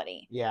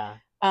brutality. Yeah.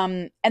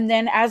 And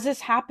then as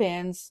this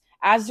happens,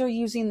 as they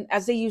use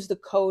the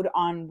code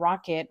on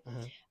Rocket,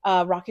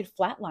 Rocket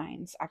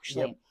flatlines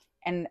actually. Yep.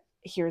 And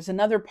here's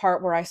another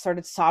part where I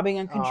started sobbing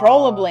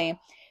uncontrollably.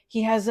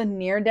 He has a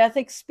near-death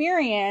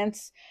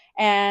experience,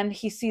 and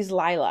he sees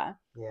Lila.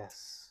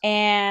 Yes.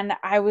 And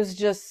I was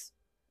just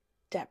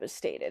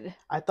devastated.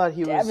 I thought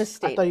he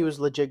was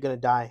legit gonna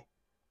die.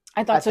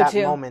 I thought so too. At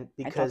that moment,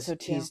 because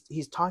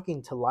he's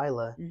talking to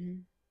Lila,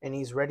 and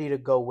he's ready to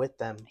go with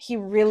them. He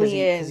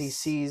really is, because he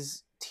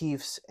sees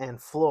Teefs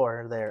and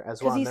Floor there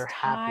as well, and they're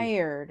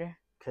happy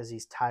because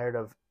he's tired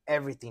of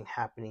everything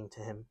happening to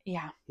him.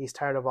 Yeah, he's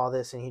tired of all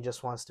this, and he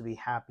just wants to be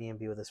happy and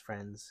be with his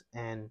friends.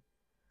 And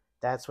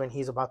that's when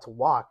he's about to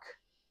walk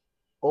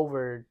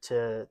over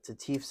to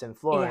Teefs and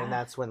Floor, and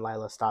that's when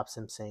Lila stops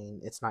him,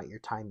 saying, "It's not your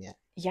time yet."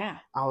 Yeah.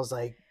 I was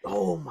like,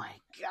 oh my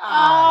god.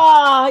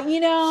 I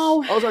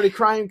was already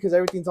crying because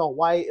everything's all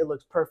white. It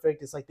looks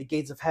perfect. It's like the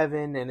gates of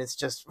heaven, and it's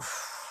just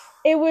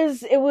it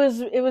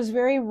was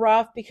very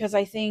rough, because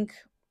I think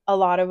a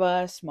lot of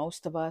us,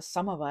 most of us,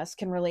 some of us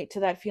can relate to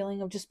that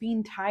feeling of just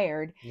being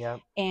tired. Yeah.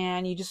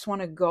 And you just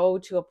want to go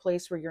to a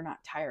place where you're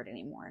not tired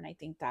anymore. And I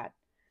think that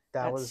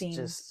was scene,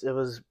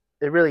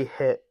 it really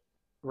hit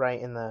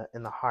right in the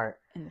heart,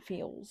 in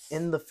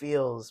the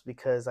feels,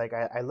 because like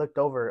I looked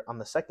over on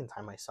the second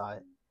time I saw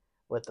it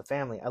with the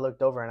family. I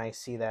looked over and I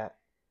see that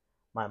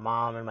my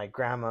mom and my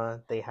grandma,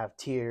 they have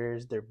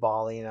tears, they're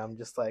bawling, and I'm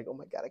just like, oh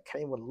my god, I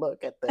can't even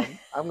look at them.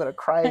 I'm gonna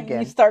cry again.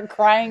 You start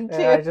crying too.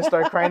 And I just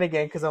start crying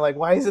again because I'm like,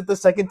 why is it the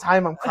second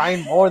time I'm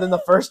crying more than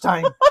the first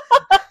time?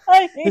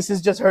 This is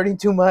just hurting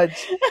too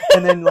much.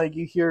 And then like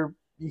you hear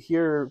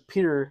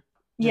Peter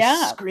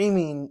just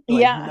screaming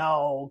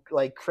no,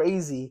 like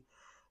crazy.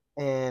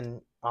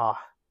 And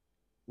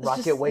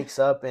Rocket wakes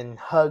up and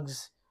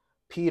hugs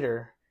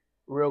Peter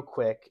real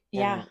quick.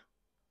 And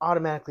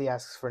automatically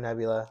asks for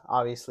Nebula.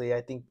 Obviously,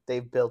 I think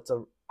they've built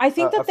I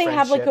think that they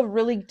have like a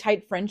really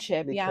tight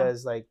friendship.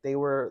 Because like they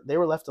were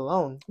left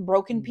alone,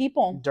 broken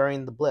people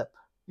during the blip,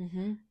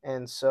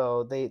 and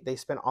so they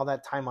spent all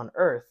that time on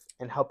Earth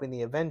and helping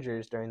the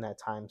Avengers during that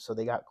time. So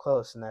they got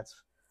close, and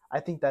I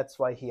think that's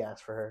why he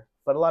asked for her.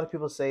 But a lot of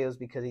people say it was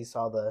because he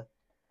saw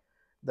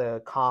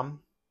the comm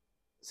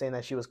saying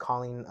that she was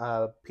calling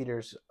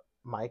Peter's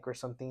mic or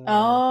something.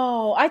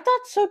 Oh, I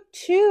thought so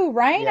too,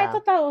 right? Yeah. I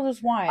thought that was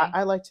why.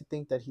 I like to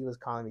think that he was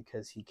calling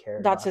because he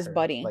cared. That's about his her.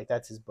 buddy. Like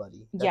that's his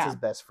buddy. That's his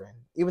best friend.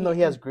 Even though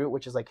he has Groot,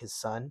 which is like his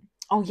son.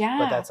 Oh yeah.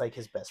 But that's like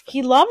his best friend.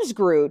 He loves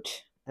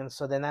Groot. And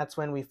so then that's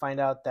when we find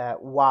out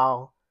that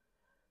while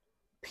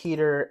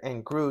Peter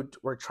and Groot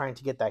were trying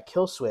to get that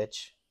kill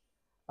switch,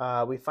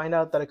 we find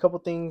out that a couple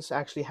things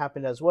actually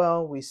happened as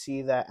well. We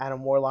see that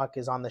Adam Warlock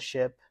is on the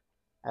ship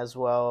as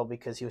well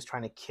because he was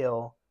trying to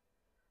kill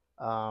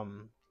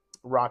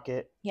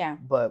Rocket,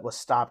 but was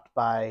stopped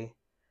by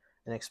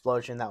an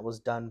explosion that was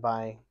done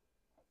by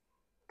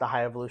the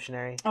High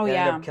Evolutionary. Ended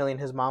up killing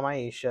his mom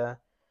Aisha,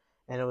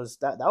 and it was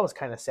that was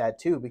kind of sad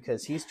too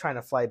because he's trying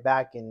to fly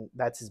back and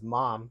that's his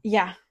mom.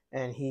 Yeah.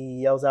 And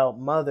he yells out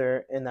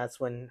 "Mother," and that's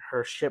when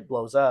her ship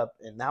blows up,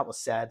 and that was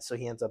sad. So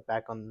he ends up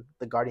back on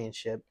the Guardian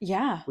ship.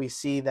 Yeah. We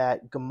see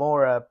that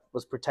Gamora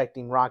was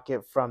protecting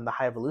Rocket from the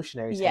High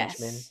Evolutionary's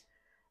henchmen.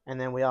 And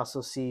then we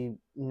also see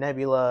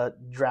Nebula,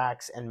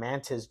 Drax, and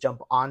Mantis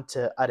jump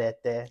onto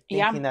Arete,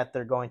 thinking that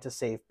they're going to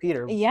save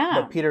Peter. Yeah.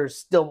 But Peter's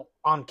still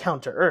on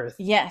Counter-Earth.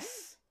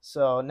 Yes.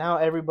 So now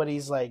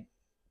everybody's like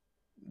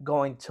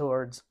going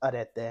towards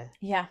Arete.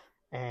 Yeah.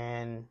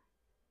 And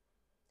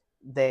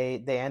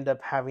they end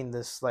up having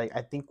this, like,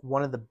 I think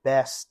one of the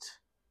best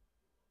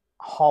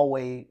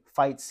hallway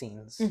fight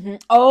scenes. Mm-hmm.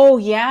 Oh,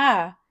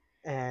 yeah.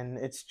 And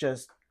it's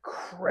just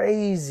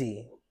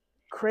crazy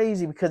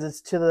because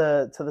it's to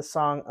the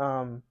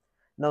song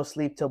No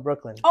Sleep Till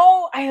Brooklyn.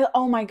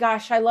 Oh my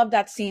gosh, I love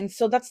that scene.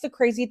 So that's the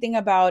crazy thing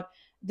about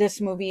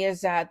this movie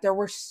is that there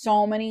were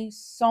so many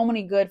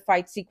good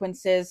fight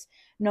sequences.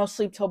 No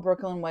Sleep Till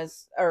Brooklyn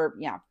was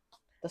the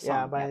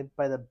song. Yeah,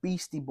 by the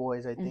Beastie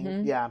Boys, I think.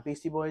 Mm-hmm. Yeah,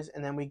 Beastie Boys.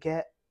 And then we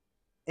get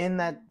in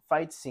that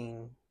fight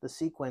scene, the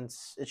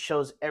sequence, it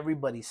shows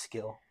everybody's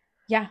skill.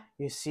 Yeah.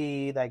 You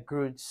see that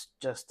Groot's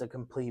just a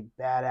complete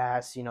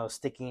badass,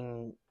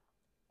 sticking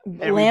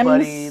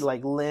everybody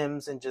like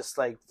limbs and just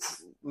like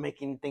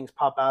making things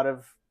pop out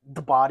of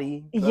the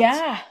body.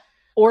 That's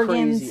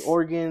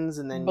organs,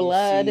 and then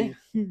blood.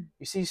 You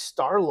see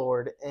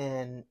Star-Lord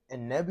and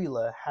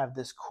Nebula have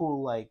this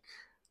cool like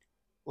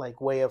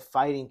way of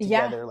fighting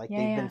together.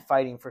 They've been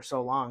fighting for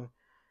so long.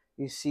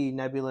 You see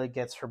Nebula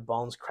gets her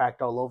bones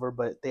cracked all over,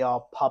 but they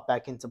all pop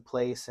back into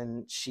place,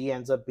 and she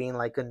ends up being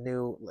like a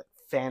new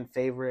fan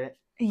favorite.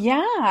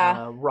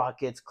 Yeah.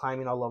 Rocket's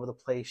climbing all over the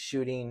place,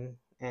 shooting,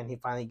 and he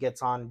finally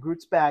gets on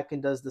Groot's back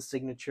and does the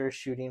signature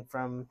shooting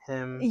from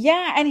him.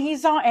 Yeah, and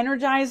he's all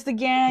energized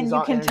again.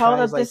 You can tell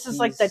that this is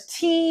like the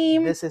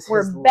team. This is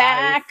We're his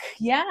back. life.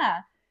 Yeah.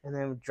 And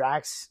then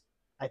Drax,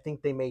 I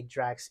think they made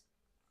Drax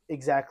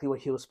exactly what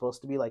he was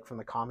supposed to be, like from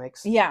the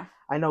comics. Yeah.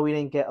 I know we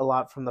didn't get a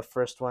lot from the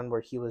first one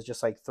where he was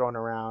just like thrown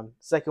around.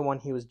 Second one,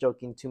 he was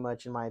joking too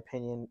much, in my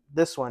opinion.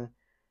 This one,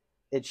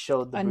 it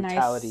showed the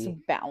brutality nice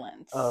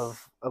balance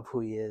of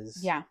who he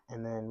is. Yeah.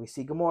 And then we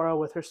see Gamora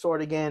with her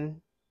sword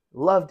again.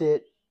 Loved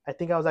it. I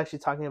think I was actually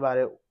talking about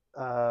it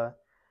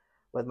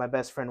with my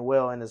best friend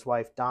Will and his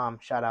wife Dom.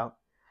 Shout out.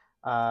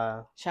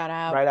 Shout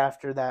out. Right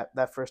after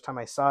that first time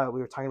I saw it, we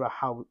were talking about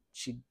how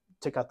she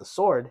took out the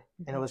sword,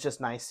 and it was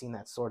just nice seeing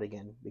that sword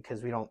again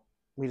because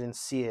we didn't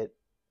see it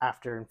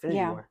after Infinity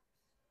War.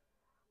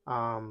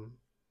 And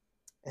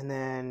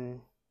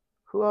then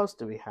who else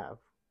do we have?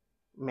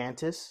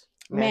 Mantis.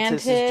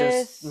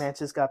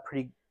 Mantis got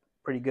pretty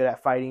good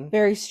at fighting.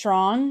 Very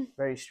strong.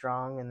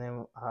 And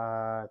then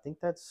I think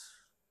that's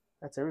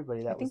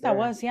everybody that was there. I think that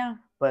was, yeah.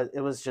 But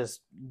it was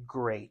just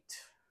great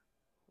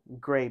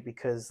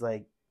because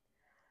like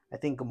I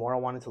think Gamora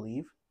wanted to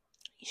leave.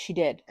 She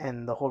did.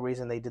 And the whole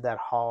reason they did that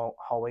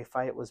hallway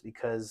fight was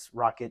because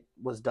Rocket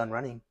was done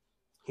running.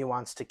 He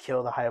wants to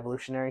kill the High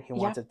Evolutionary. He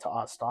wants it to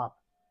all stop.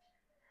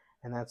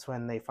 And that's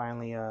when they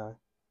finally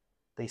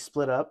they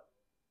split up.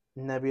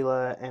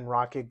 Nebula and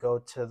Rocket go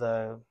to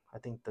the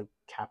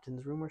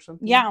captain's room or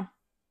something. Yeah.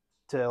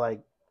 To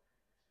like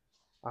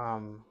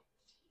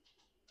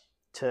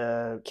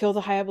to kill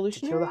the High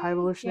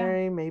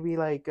Evolutionary. Yeah. Maybe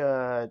like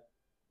to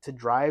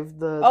drive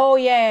the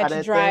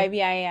to drive.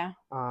 Yeah.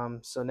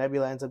 So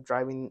Nebula ends up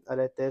driving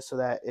Arete so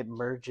that it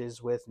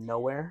merges with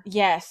Nowhere.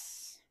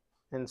 Yes.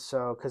 And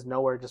so because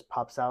Nowhere just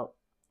pops out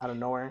of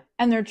nowhere.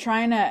 And they're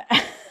trying to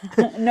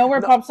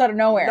Nowhere pops out of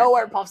nowhere.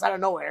 Nowhere pops out of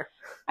nowhere.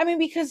 I mean,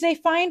 because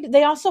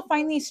they also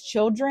find these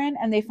children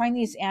and they find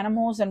these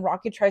animals, and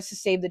Rocket tries to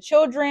save the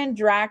children.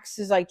 Drax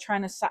is like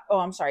trying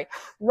to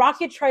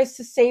Rocket tries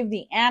to save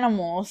the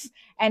animals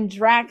and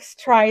Drax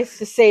tries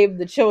to save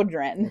the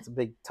children. It's a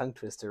big tongue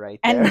twister right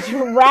there. And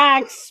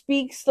Drax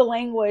speaks the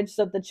language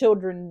that the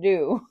children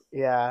do.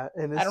 Yeah.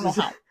 And I don't know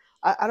how.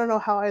 I don't know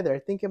how either. I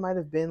think it might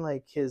have been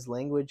like his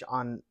language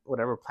on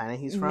whatever planet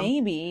he's from.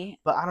 Maybe.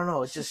 But I don't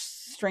know. It's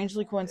just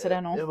strangely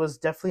coincidental. It was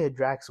definitely a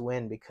Drax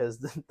win because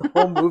the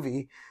whole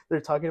movie, they're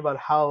talking about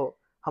how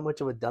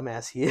much of a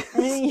dumbass he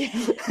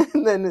is.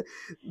 And then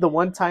the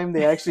one time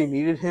they actually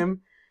needed him,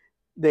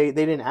 they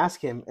didn't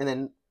ask him. And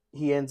then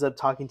he ends up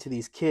talking to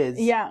these kids.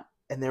 Yeah.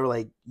 And they were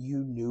like,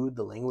 you knew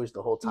the language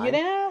the whole time? You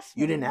didn't ask?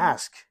 You didn't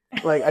ask.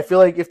 Like, I feel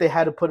like if they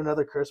had to put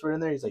another curse word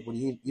in there, he's like, well,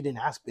 you didn't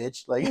ask,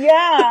 bitch. Like,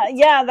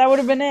 yeah, that would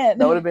have been it.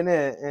 That would have been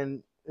it.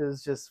 And it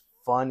was just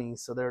funny.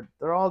 So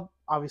they're all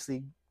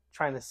obviously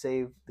trying to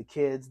save the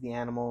kids, the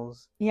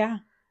animals. Yeah.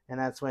 And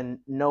that's when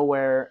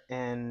Nowhere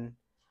and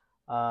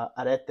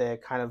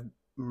Arete kind of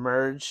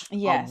merge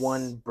on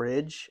one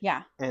bridge.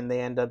 Yeah. And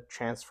they end up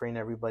transferring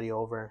everybody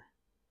over.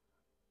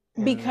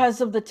 Because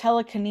of the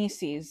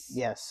telekinesis.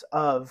 Yes,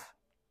 of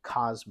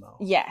Cosmo.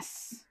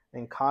 Yes.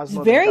 And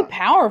Cosmo. Very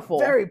powerful.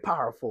 Very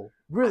powerful.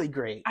 Really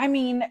great. I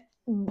mean,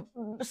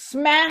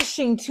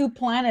 smashing two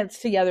planets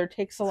together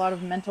takes a lot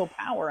of mental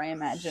power, I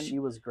imagine. She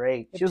was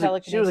great. She was a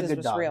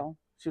good dog. Real.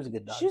 She was a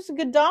good dog. She was a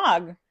good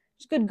dog.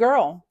 She's a good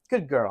girl.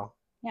 Good girl.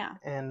 Yeah.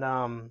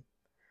 And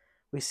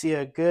we see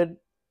a good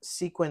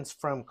sequence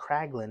from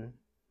Kraglin,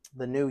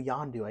 the new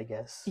Yondu, I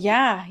guess.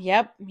 Yeah.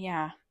 Yep.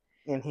 Yeah.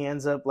 And he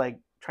ends up like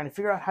trying to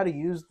figure out how to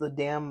use the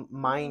damn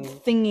mine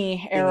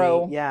thingy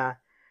arrow. Yeah.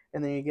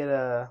 And then you get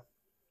a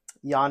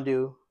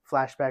Yondu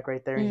flashback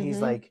right there, and he's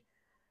like,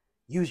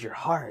 use your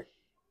heart.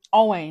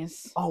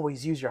 Always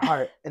use your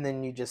heart. And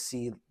then you just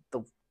see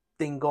the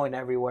thing going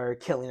everywhere,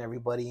 killing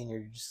everybody, and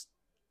you're just,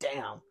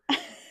 damn.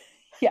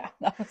 Yeah,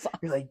 that was awesome.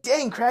 You're like,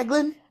 dang,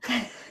 Kraglin,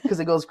 because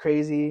it goes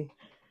crazy.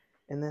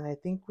 And then I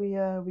think we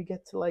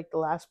get to like the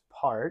last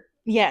part.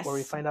 Yes. Where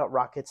we find out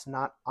Rocket's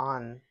not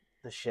on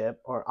the ship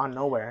or on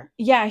Nowhere.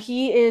 Yeah,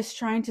 he is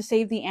trying to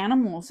save the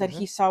animals that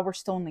he saw were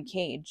still in the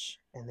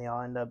cage. And they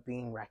all end up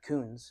being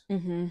raccoons.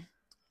 Mm-hmm.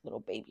 Little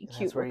baby, and cute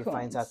that's where raccoons. he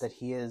finds out that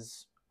he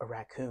is a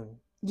raccoon.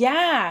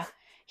 Yeah.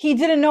 He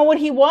didn't know what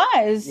he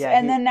was. Yeah,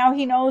 and then now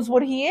he knows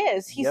what he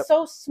is. He's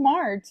so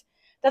smart.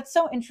 That's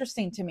so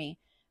interesting to me.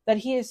 That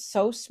he is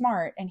so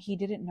smart and he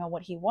didn't know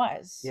what he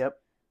was. Yep.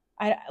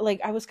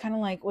 I was kind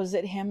of like, was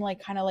it him like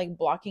kind of like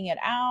blocking it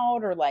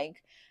out, or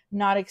like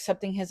not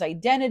accepting his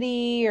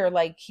identity, or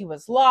like he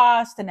was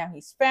lost and now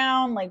he's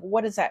found? Like,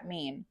 what does that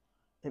mean?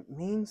 It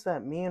means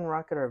that me and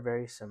Rocket are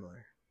very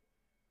similar.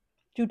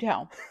 Do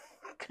tell.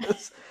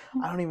 Because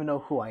I don't even know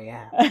who I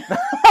am.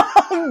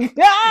 Oh,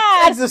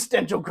 God!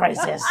 Existential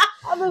crisis.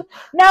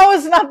 Now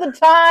is not the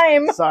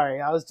time. Sorry,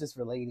 I was just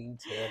relating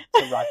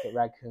to Rocket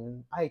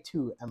Raccoon. I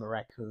too am a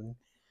raccoon.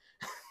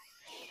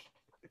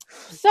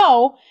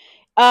 So,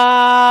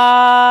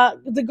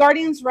 The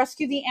Guardians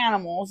rescue the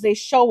animals. They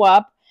show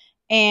up,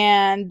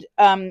 and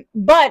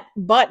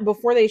but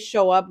before they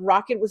show up,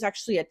 Rocket was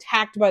actually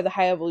attacked by the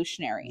High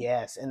Evolutionary.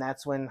 Yes, and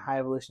that's when High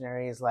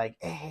Evolutionary is like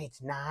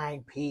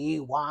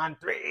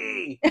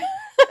 89P13. I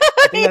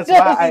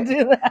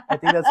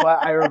think that's why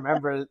I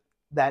remember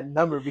that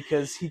number,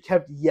 because he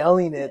kept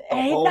yelling it the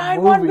whole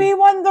movie.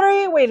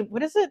 89P13. Wait,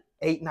 what is it?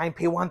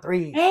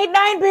 89P13.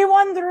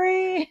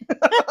 89P13.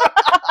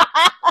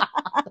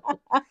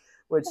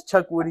 Which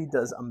Chuck Woody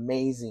does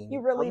amazing. He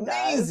really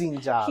amazing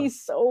does. Job. He's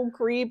so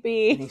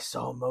creepy. And he's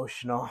so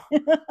emotional.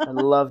 I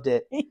loved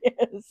it.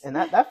 Yes. And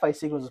that fight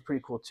sequence was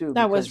pretty cool too.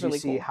 That was really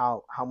cool. You see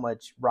how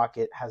much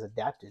Rocket has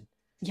adapted.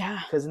 Yeah.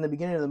 Because in the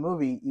beginning of the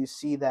movie, you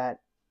see that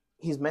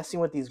he's messing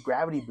with these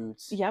gravity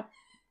boots. Yep.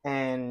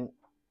 And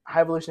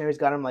High Evolutionary's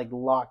got him like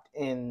locked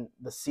in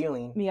the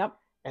ceiling. Yep.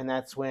 And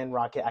that's when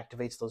Rocket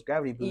activates those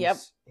gravity boots. Yep.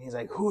 And he's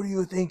like, "Who do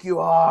you think you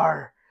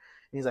are?"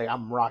 And he's like,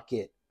 "I'm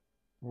Rocket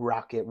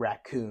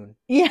Raccoon."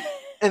 Yeah.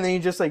 And then he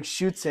just like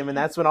shoots him, and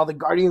that's when all the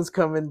Guardians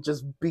come and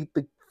just beat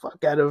the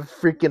fuck out of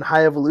freaking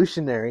High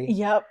Evolutionary.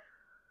 Yep.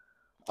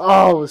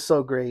 Oh, it was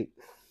so great.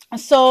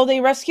 So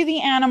they rescue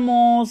the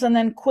animals, and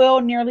then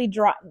Quill nearly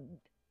dropped.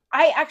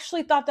 I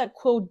actually thought that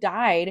Quill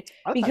died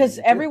because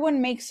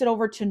everyone makes it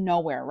over to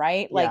nowhere,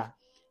 right? Like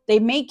they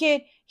make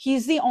it.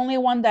 He's the only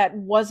one that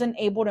wasn't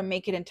able to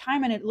make it in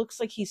time, and it looks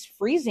like he's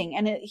freezing,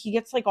 and he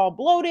gets like all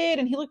bloated,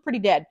 and he looked pretty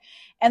dead.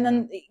 And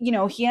then, you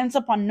know, he ends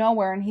up on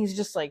nowhere, and he's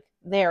just like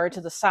there to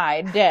the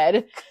side,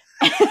 dead.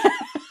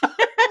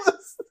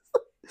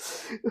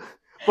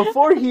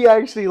 Before he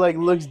actually like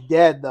looks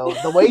dead, though,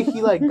 the way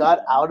he like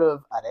got out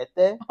of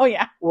Arete,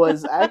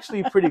 was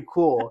actually pretty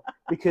cool,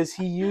 because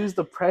he used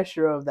the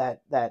pressure of that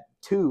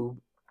tube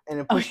and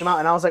it pushed him out,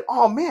 and I was like,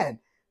 oh man,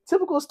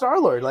 typical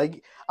Star-Lord.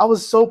 Like, I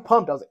was so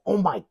pumped. I was like, oh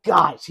my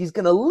gosh, he's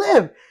gonna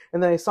live.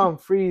 And then I saw him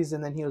freeze,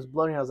 and then he was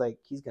bloating. I was like,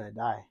 he's gonna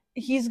die.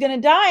 He's gonna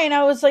die. And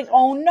I was like,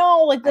 oh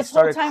no, like this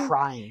whole time. I started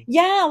crying.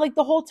 Yeah, like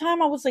the whole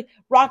time I was like,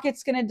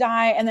 Rocket's gonna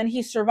die, and then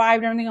he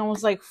survived and everything. I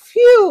was like,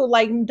 phew,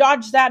 like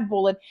dodged that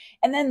bullet.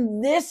 And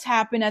then this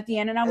happened at the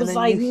end, and I was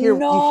like, you hear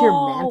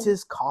no.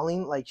 Mantis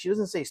calling, like she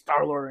doesn't say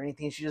Star-Lord or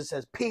anything, she just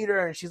says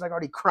Peter, and she's like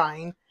already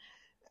crying.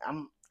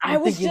 I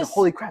was thinking,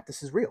 holy crap,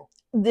 this is real.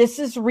 This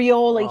is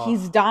real. Like,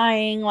 he's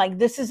dying. Like,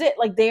 this is it.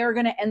 Like, they are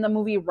going to end the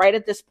movie right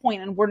at this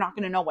point, and we're not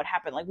going to know what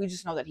happened. Like, we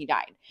just know that he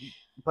died.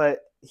 But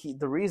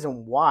the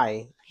reason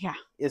why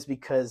is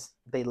because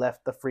they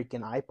left the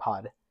freaking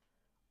iPod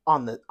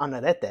on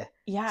Arete.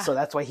 Yeah. So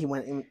that's why he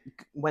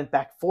went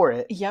back for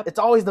it. Yep. It's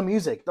always the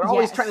music. They're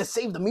always trying to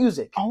save the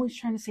music. Always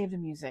trying to save the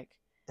music.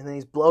 And then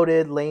he's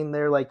bloated, laying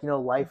there like, you know,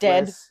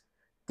 lifeless.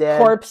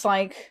 Dead.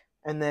 Corpse-like.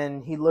 And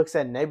then he looks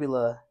at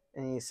Nebula,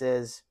 and he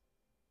says,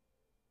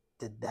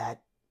 "Did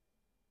that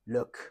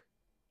look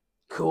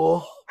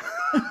cool?"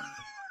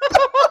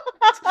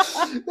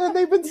 And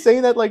they've been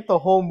saying that like the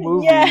whole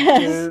movie.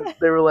 Yes.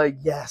 They were like,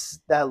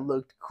 "Yes, that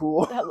looked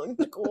cool." That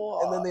looked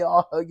cool. And then they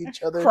all hug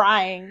each other,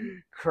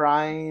 crying,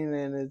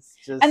 and it's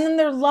just. And then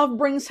their love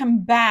brings him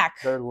back.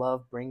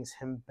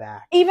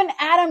 Even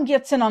Adam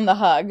gets in on the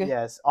hug.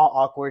 Yes, all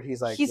awkward.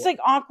 He's like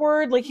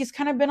awkward. Like he's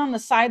kind of been on the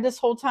side this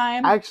whole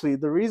time. Actually,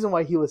 the reason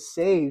why he was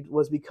saved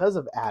was because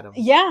of Adam.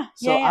 Yeah.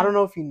 So I don't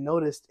know if you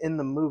noticed in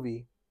the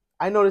movie.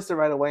 I noticed it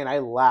right away, and I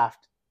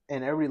laughed.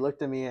 And everybody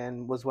looked at me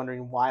and was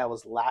wondering why I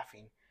was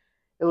laughing.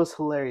 It was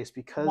hilarious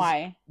because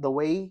the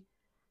way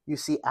you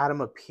see Adam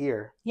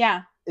appear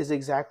is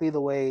exactly the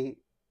way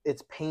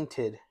it's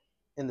painted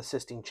in the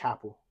Sistine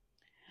Chapel.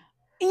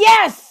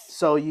 Yes!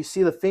 So you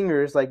see the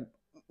fingers like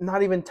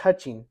not even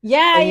touching.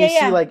 Yeah, and you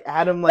see like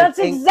Adam like... That's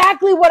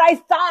exactly what I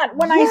thought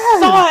when I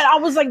saw it. I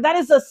was like, that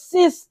is a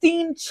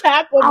Sistine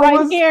Chapel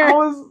here. I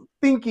was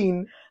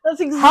thinking... That's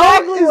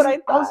exactly what I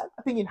thought. I was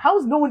thinking, how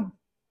is no one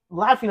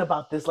laughing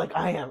about this like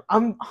I am?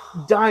 I'm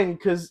dying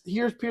because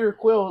here's Peter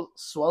Quill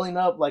swelling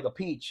up like a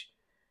peach,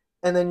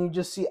 and then you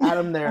just see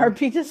Adam there. Are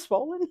peaches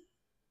swollen?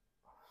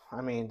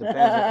 I mean, depends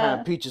what kind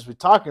of peaches we're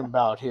talking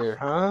about here,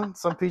 huh?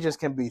 Some peaches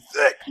can be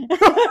thick.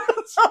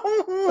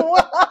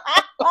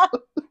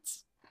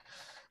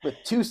 With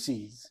 2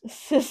 C's.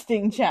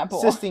 Sistine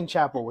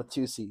Chapel with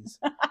 2 C's.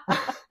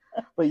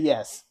 But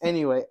yes,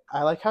 anyway,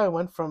 I like how it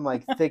went from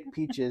like thick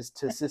peaches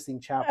to Sistine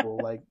Chapel,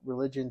 like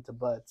religion to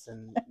butts,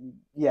 and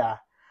yeah.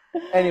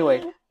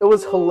 Anyway, it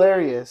was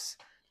hilarious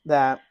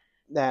that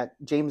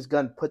James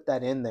Gunn put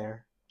that in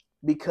there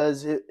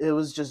because it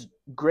was just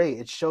great.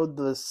 It showed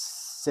the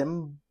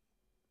symbolic.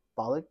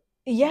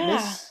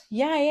 Yeah.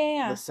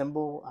 The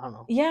symbol, I don't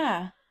know.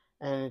 Yeah.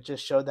 And it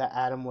just showed that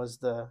Adam was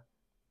the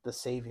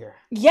savior.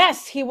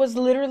 Yes, he was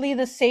literally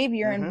the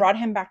savior and brought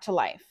him back to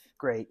life.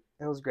 Great.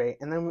 It was great.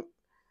 And then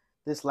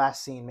this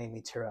last scene made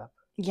me tear up.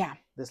 Yeah.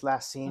 This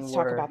last scene Let's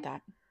talk about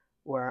that.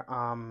 Where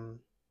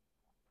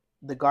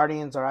the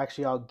Guardians are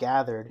actually all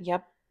gathered.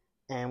 Yep.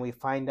 And we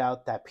find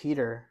out that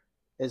Peter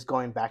is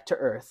going back to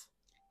Earth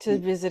to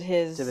visit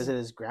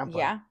his grandpa.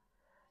 Yeah.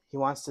 He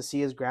wants to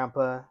see his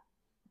grandpa,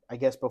 I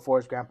guess, before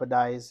his grandpa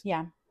dies.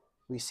 Yeah.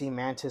 We see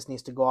Mantis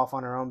needs to go off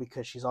on her own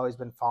because she's always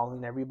been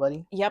following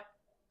everybody. Yep.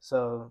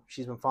 So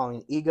she's been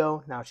following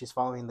Ego. Now she's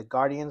following the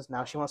Guardians.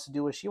 Now she wants to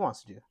do what she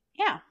wants to do.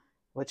 Yeah.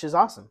 Which is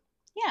awesome.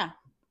 Yeah.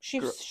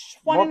 She's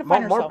wanting to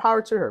find herself. More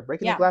power to her.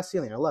 Breaking the glass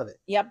ceiling. I love it.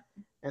 Yep.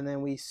 And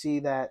then we see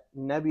that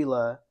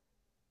Nebula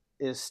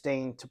is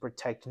staying to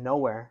protect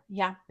Nowhere.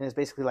 Yeah. And it's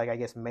basically like, I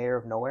guess, mayor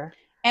of Nowhere.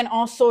 And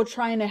also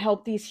trying to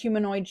help these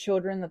humanoid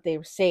children that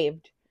they've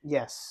saved.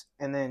 Yes.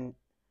 And then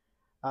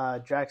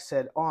Drax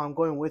said, "Oh, I'm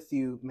going with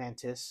you,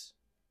 Mantis,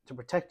 to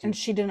protect you." And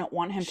she didn't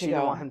want him to go. She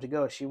didn't want him to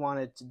go. She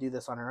wanted to do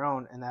this on her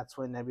own. And that's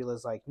when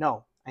Nebula's like,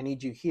 "No, I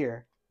need you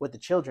here with the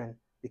children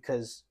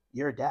because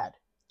you're a dad."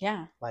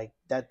 Yeah. Like,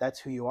 that's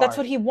who you are. That's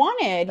what he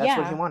wanted. That's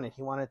what he wanted.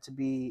 He wanted to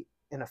be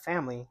in a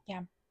family.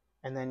 Yeah.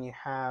 And then you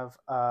have,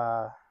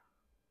 I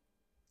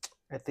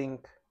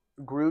think,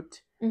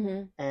 Groot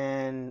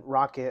and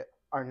Rocket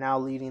are now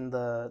leading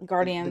the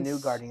new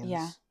Guardians.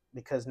 Yeah.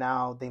 Because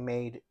now they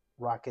made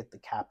Rocket the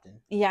captain.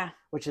 Yeah.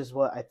 Which is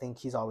what I think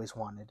he's always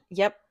wanted.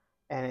 Yep.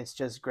 And it's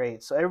just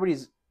great. So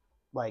everybody's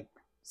like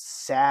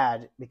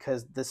sad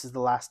because this is the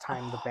last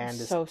time the band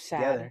is so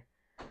together.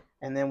 Sad.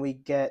 And then we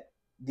get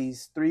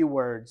these 3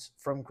 words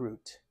from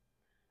Groot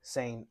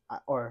saying,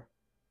 or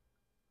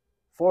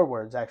 4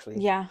 words actually.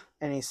 Yeah.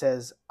 And he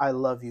says, "I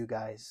love you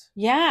guys."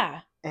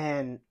 Yeah.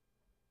 And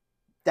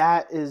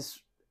that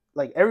is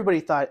like, everybody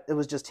thought it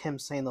was just him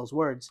saying those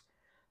words.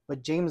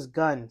 But James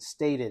Gunn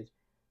stated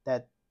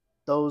that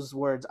those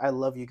words, "I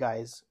love you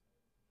guys,"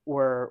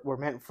 were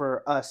meant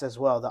for us as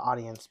well, the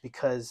audience,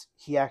 because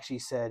he actually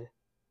said,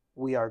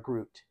 "We are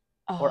Groot,"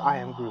 or "I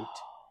am Groot."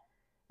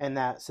 And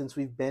that since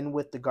we've been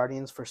with the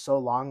Guardians for so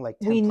long, like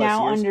 10 we plus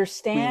now years,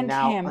 understand we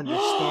now him.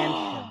 understand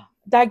him.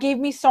 That gave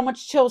me so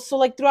much chills. So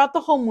like throughout the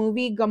whole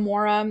movie,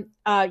 Gamora,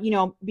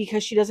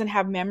 because she doesn't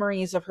have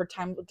memories of her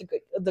time with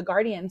the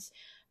Guardians,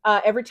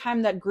 every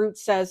time that Groot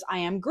says, "I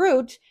am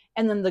Groot,"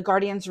 and then the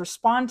Guardians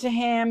respond to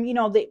him,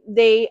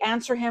 they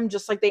answer him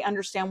just like they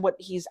understand what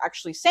he's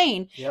actually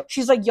saying. Yep.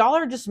 She's like, "Y'all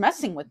are just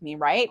messing with me,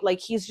 right?" Like,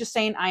 he's just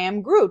saying, "I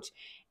am Groot."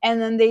 And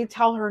then they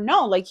tell her,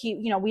 "No, like,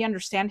 we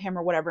understand him,"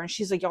 or whatever. And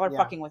she's like, "Y'all are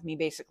fucking with me,"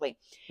 basically.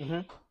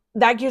 Mm-hmm.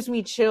 That gives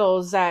me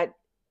chills that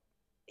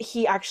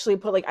he actually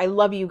put like, "I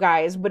love you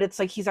guys," but it's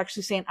like he's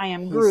actually saying, "I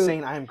am Groot." He's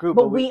saying, "I am Groot,"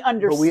 but we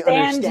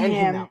understand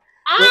him now.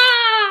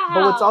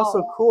 But what's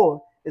also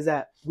cool is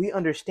that we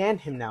understand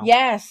him now.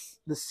 Yes.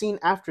 The scene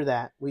after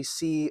that, we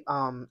see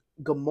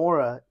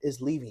Gamora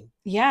is leaving.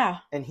 Yeah.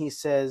 And he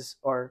says,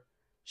 or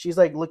she's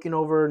like looking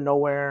over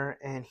Nowhere,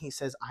 and he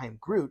says, "I am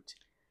Groot."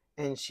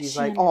 And she's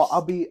like, "Oh,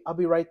 I'll be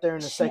right there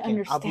in a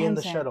second. I'll be in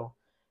the shuttle."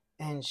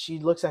 And she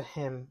looks at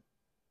him,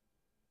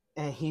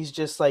 and he's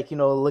just like,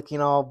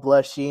 looking all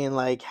blushy and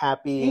like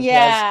happy. And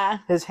yeah.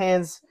 His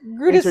hands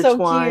Groot is so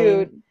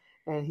cute.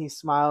 And he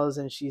smiles,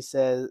 and she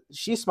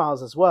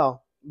smiles as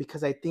well,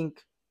 because I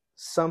think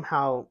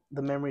somehow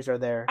the memories are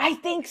there. I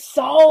think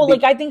so.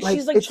 I think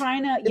she's like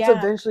trying to. It's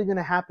eventually going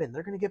to happen.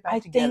 They're going to get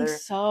back together. I think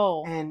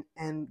so.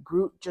 And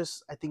Groot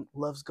just, I think,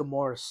 loves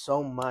Gamora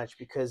so much,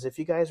 because if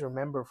you guys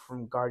remember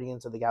from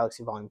Guardians of the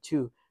Galaxy Volume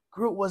 2,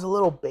 Groot was a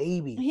little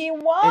baby. He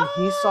was.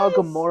 And he saw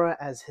Gamora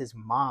as his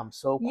mom.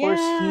 So of course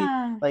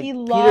he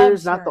loves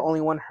Peter's not her. the only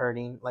one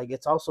hurting. Like,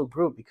 it's also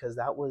Groot, because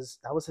that was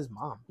his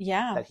mom.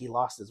 Yeah. That he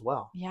lost as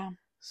well. Yeah.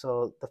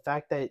 So the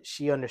fact that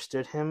she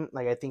understood him,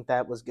 like, I think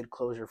that was good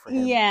closure for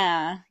him.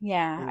 Yeah.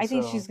 Yeah. And I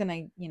think she's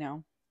gonna,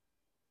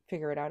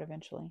 figure it out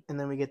eventually. And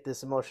then we get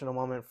this emotional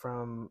moment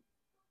from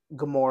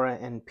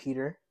Gamora and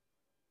Peter.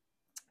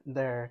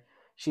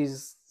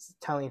 She's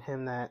telling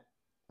him that,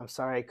 "I'm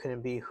sorry I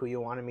couldn't be who you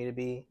wanted me to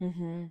be."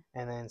 Mm-hmm.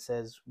 And then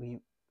says,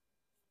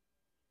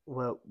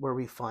 were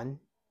we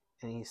fun?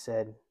 And he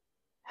said,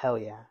 "Hell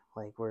yeah.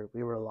 Like,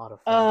 we were a lot of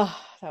fun."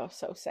 Oh, that was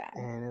so sad.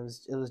 And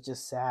it was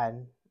just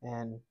sad.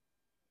 And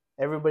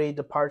everybody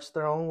departs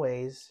their own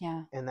ways.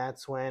 Yeah. And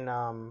that's when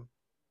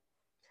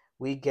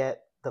we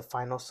get the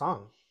final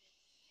song.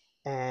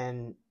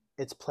 And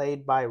it's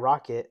played by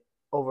Rocket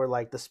over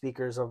like the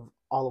speakers of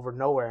all over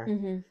Nowhere.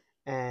 Mm-hmm.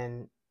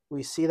 And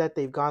we see that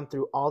they've gone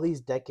through all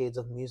these decades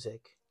of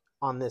music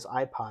on this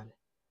iPod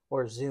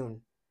or Zune.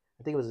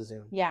 I think it was a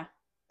Zune. Yeah.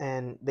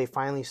 And they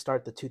finally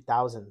start the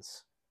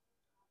 2000s.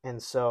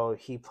 And so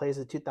he plays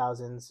the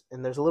 2000s,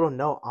 and there's a little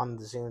note on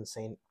the Zune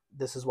saying,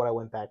 "This is what I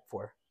went back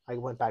for. I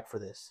went back for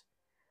this."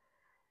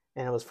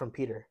 And it was from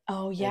Peter.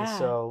 Oh, yeah. And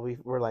so we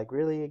were like,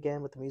 really,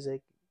 again with the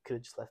music? Could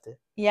have just left it.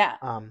 Yeah.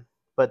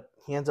 But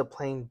he ends up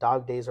playing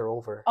 "Dog Days Are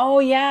Over." Oh,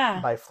 yeah.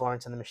 By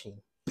Florence and the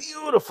Machine.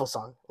 Beautiful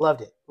song.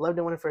 Loved it. Loved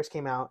it when it first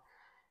came out.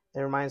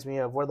 It reminds me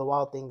of Where the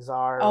Wild Things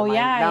Are. Oh,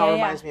 Now it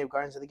reminds me of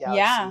Guardians of the Galaxy.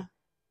 Yeah.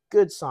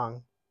 Good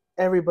song.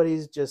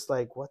 Everybody's just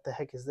like, what the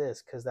heck is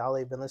this? Because all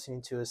they've been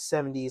listening to is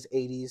 70s,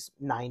 80s,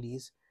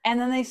 90s. And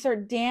then they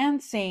start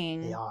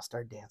dancing. They all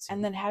start dancing.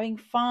 And then having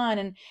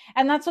fun.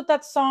 And that's what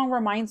that song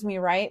reminds me,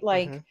 right?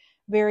 Like,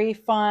 very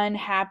fun,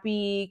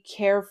 happy,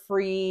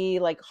 carefree,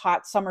 like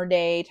hot summer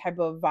day type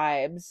of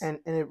vibes. And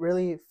it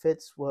really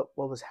fits what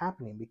was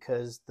happening,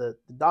 because the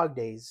dog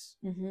days.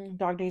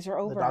 Dog days are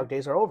over. The dog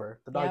days are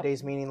over. The dog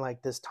days meaning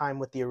like this time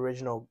with the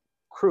original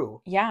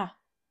crew. Yeah.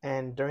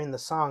 And during the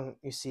song,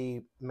 you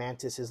see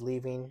Mantis is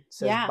leaving,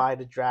 says Yeah. bye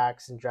to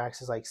Drax, and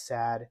Drax is like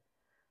sad.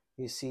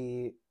 You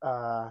see,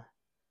 I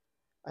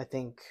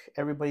think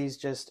everybody's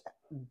just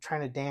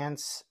trying to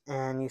dance,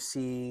 and you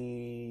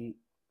see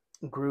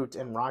Groot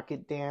and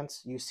Rocket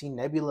dance. You see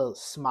Nebula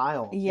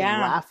smile and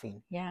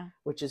laughing,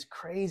 which is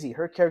crazy.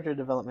 Her character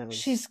development was,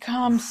 she's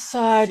come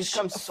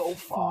so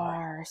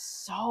far.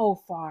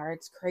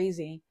 It's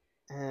crazy.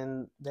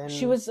 And then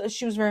she was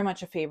very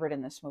much a favorite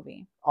in this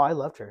movie. Oh, I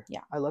loved her.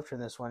 Yeah, I loved her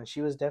in this one. She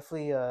was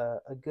definitely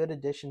a good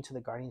addition to the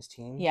Guardians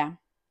team. Yeah.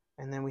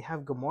 And then we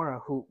have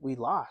Gamora, who we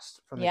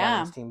lost from the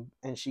Guardians team,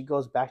 and she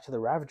goes back to the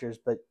Ravagers,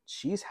 but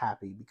she's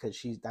happy because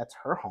that's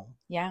her home.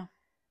 Yeah.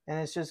 And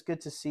it's just good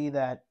to see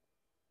that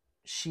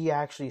she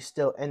actually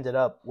still ended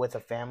up with a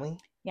family.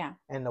 Yeah.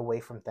 And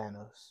away from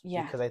Thanos.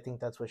 Yeah. Because I think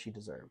that's what she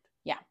deserved.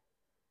 Yeah.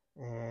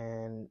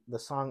 And the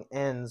song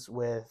ends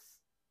with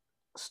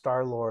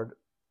Star-Lord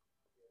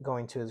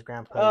going to his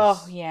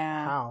grandpa's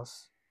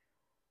house.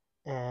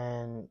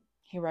 And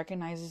he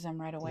recognizes him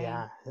right away.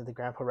 Yeah, the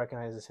grandpa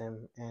recognizes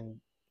him.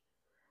 And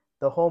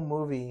the whole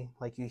movie,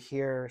 like, you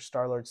hear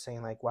Star-Lord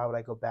saying, like, why would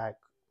I go back?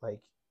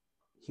 Like,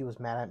 he was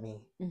mad at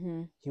me.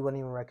 Mm-hmm. He wouldn't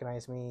even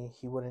recognize me.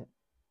 He wouldn't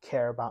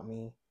care about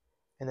me.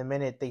 And the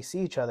minute they see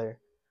each other,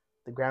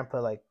 the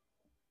grandpa, like,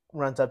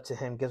 runs up to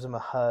him, gives him a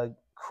hug,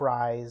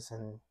 cries,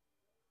 and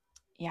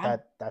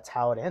that's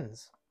how it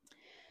ends.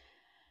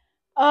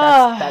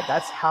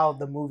 That's how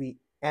the movie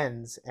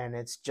ends, and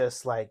it's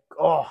just like,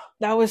 oh,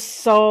 that was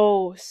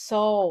so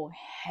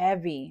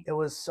heavy. It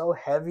was so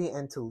heavy,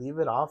 and to leave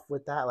it off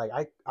with that, like,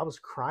 I was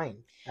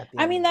crying at the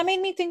end. I mean, that made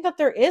me think that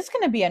there is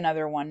going to be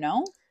another one.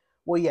 No?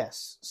 Well,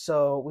 yes.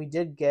 So we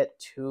did get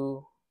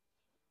 2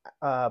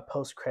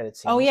 post-credit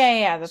scenes. Oh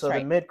yeah, that's right. So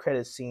the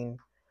mid-credit scene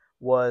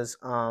was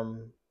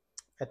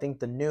I think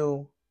the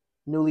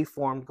newly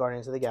formed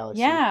Guardians of the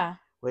Galaxy. Yeah.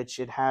 Which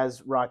it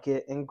has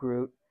Rocket and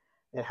Groot.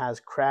 It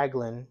has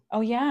Kraglin.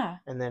 Oh yeah.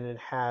 And then it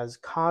has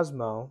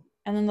Cosmo.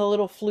 And then the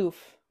little floof.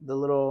 The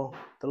little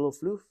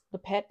floof? The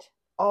pet.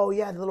 Oh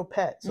yeah, the little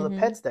pet. So the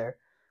pet's there.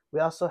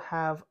 We also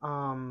have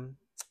Adam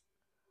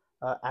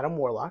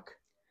Warlock.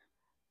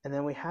 And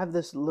then we have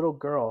this little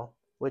girl,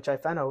 which I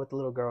found out what the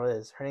little girl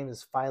is. Her name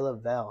is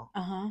Phyla Vell.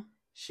 Uh-huh.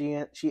 She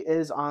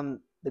is on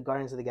the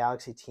Guardians of the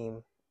Galaxy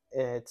team.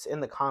 It's in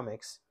the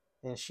comics.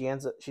 And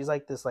she's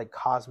like this, like,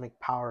 cosmic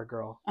power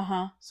girl.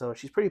 Uh-huh. So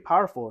she's pretty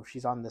powerful if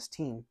she's on this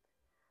team.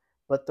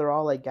 But they're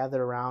all, like,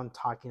 gathered around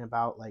talking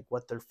about, like,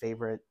 what their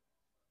favorite,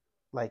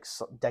 like,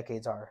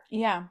 decades are.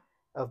 Yeah.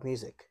 Of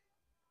music.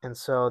 And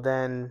so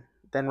then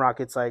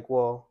Rocket's like,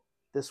 well,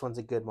 this one's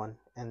a good one,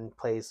 and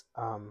plays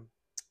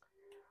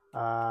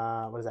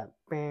what is that?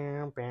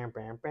 Bam, bam,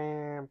 bam,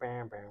 bam,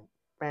 bam, bam.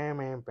 Bam,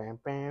 bam, bam,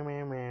 bam,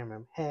 bam,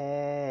 bam.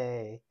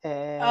 Hey,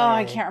 hey. Oh,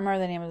 I can't remember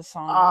the name of the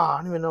song. Oh, I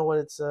don't even know what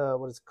it's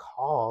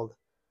called.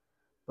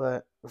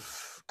 But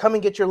Come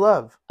and Get Your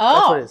Love. Oh.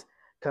 That's what it is.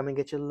 Come and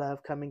get your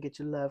love, come and get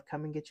your love,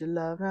 come and get your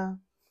love now.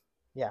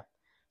 Yeah.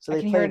 So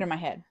I can hear it in my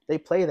head. They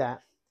play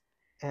that,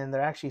 and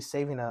they're actually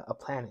saving a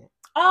planet.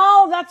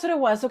 Oh, that's what it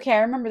was. Okay,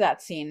 I remember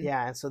that scene.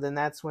 Yeah, and so then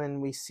that's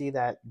when we see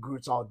that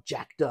Groot's all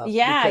jacked up.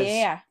 Yeah,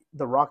 yeah.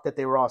 The rock that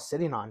they were all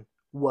sitting on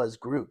was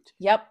Groot.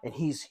 Yep. And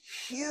he's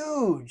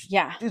huge.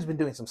 Yeah. Dude's been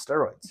doing some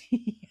steroids.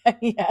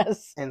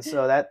 Yes. And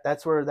so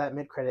that's where that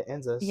mid-credit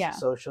ends us. Yeah.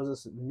 So it shows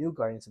us new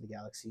Guardians of the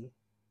Galaxy.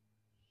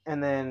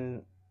 And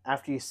then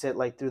after you sit,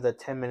 like, through the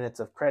 10 minutes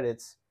of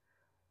credits,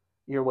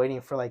 you're waiting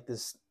for, like,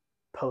 this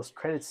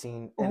post-credit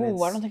scene.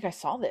 Oh, I don't think I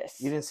saw this.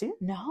 You didn't see it?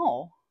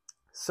 No.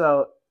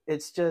 So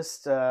it's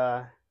just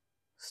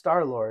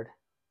Star-Lord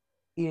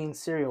eating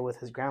cereal with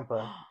his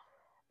grandpa.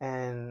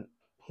 And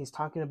he's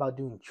talking about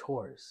doing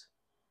chores.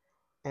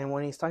 And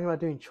when he's talking about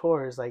doing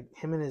chores, like,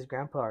 him and his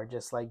grandpa are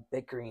just, like,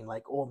 bickering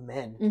like old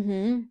men.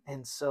 Mm-hmm.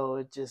 And so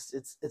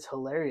it's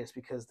hilarious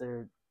because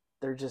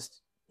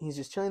he's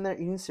just chilling there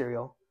eating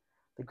cereal.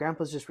 The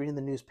grandpa's just reading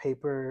the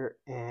newspaper,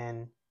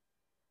 and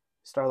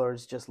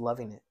Star-Lord's just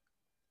loving it.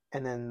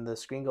 And then the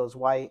screen goes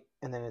white,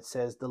 and then it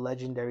says, "The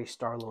legendary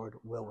Star-Lord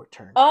will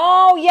return."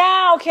 Oh,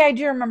 yeah. Okay, I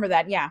do remember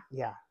that. Yeah.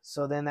 Yeah.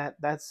 So then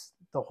that's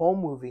the whole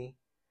movie.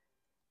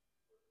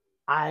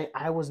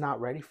 I was not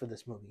ready for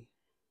this movie.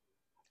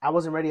 I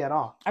wasn't ready at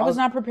all. I was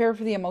not prepared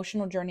for the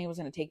emotional journey it was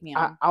going to take me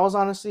on. I was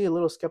honestly a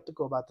little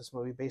skeptical about this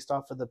movie based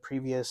off of the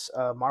previous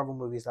Marvel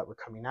movies that were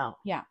coming out.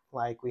 Yeah.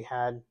 Like, we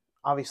had,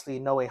 obviously,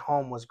 No Way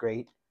Home was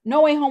great.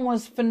 No Way Home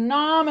was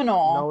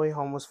phenomenal. No Way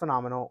Home was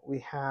phenomenal. We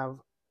have,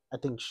 I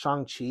think,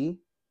 Shang-Chi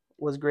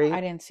was great. I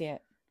didn't see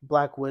it.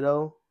 Black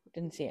Widow.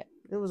 Didn't see it.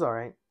 It was all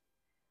right.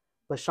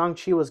 But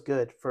Shang-Chi was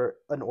good for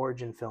an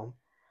origin film.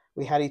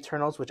 We had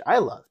Eternals, which I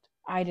loved.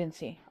 I didn't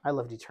see. I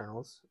loved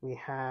Eternals. We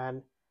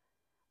had,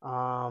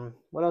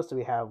 what else do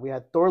we have? We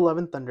had Thor: Love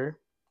and Thunder.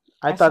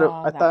 I thought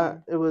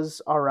it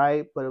was all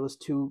right, but it was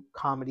too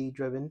comedy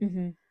driven.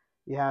 Mm-hmm.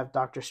 You have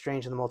Doctor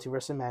Strange and the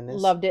Multiverse of Madness.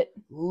 Loved it.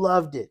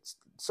 Loved it.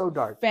 So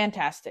dark.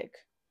 Fantastic.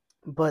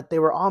 But they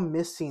were all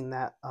missing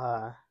that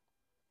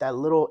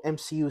little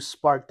MCU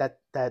spark, that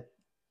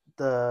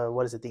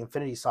the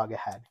Infinity Saga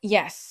had.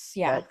 Yes,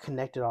 yeah. That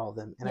connected all of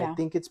them. And I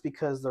think it's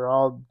because they're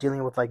all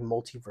dealing with like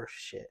multiverse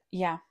shit.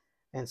 Yeah.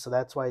 And so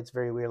that's why it's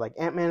very weird. Like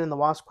Ant-Man and the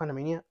Wasp: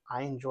 Quantumania,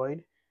 I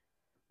enjoyed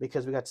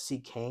because we got to see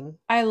Kang.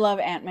 I love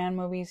Ant-Man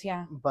movies,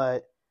 yeah.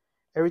 But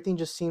everything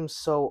just seems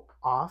so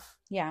off.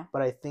 Yeah.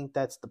 But I think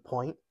that's the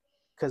point,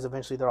 because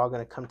eventually they're all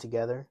going to come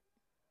together.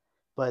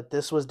 But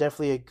this was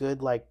definitely a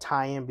good like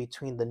tie-in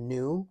between the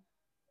new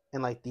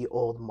and like the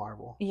old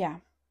Marvel. Yeah.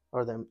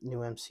 Or the new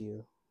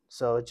MCU.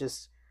 So it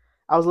just,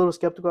 I was a little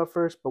skeptical at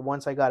first, but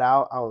once I got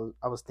out,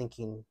 I was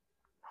thinking,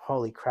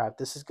 holy crap,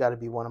 this has got to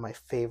be one of my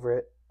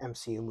favorite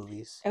MCU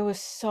movies. It was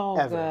so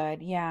ever.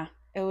 Good. Yeah.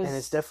 It was. And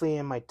it's definitely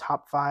in my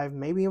top 5,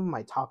 maybe even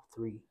my top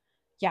 3.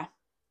 Yeah.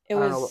 I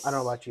don't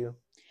know about you.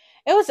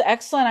 It was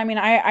excellent. I mean,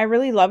 I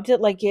really loved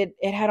it. Like it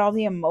had all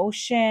the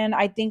emotion.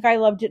 I think I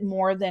loved it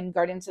more than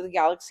Guardians of the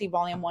Galaxy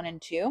Volume 1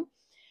 and 2.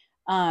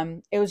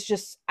 It was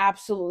just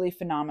absolutely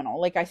phenomenal.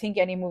 Like I think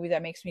any movie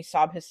that makes me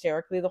sob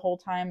hysterically the whole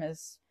time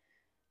is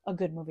a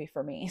good movie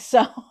for me.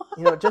 So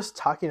just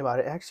talking about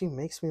it actually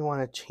makes me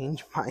want to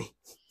change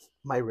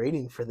my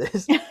rating for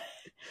this.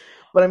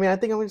 But I mean, I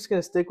think I'm just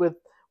gonna stick with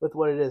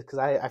what it is, because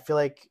I feel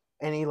like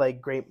any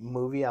like great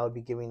movie I would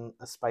be giving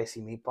a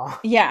spicy meatball.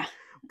 Yeah.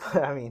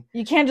 But I mean,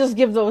 you can't just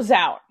give those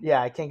out.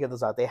 Yeah, I can't give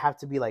those out. They have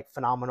to be like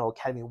phenomenal,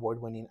 Academy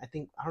Award winning. I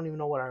don't even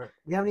know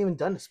we haven't even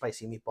done a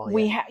spicy meatball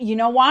yet. You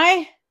know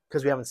why?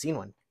 Because we haven't seen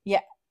one.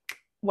 Yeah.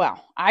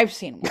 Well, I've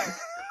seen one.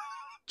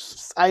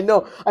 I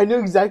know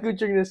exactly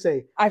what you're gonna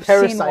say.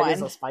 Parasite seen one.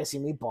 Is a spicy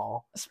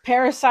meatball.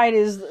 Parasite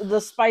is the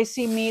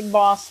spicy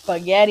meatball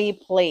spaghetti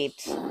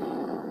plate,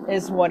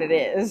 is what it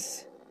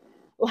is.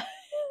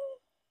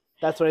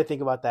 That's what I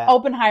think about that.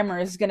 Oppenheimer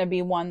is gonna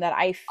be one that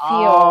I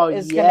feel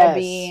is gonna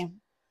be.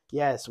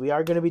 Yes, we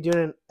are gonna be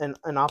doing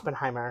an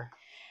Oppenheimer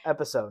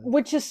episode,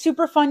 which is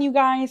super fun, you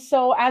guys.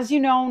 So as you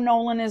know,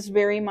 Nolan is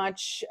very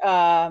much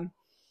a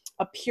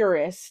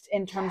purist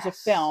in terms of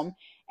film.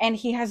 And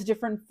he has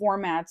different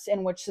formats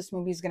in which this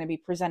movie is going to be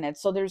presented.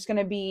 So there's going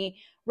to be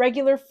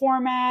regular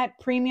format,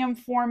 premium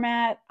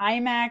format,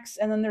 IMAX,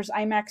 and then there's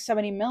IMAX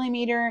 70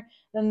 millimeter.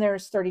 Then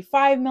there's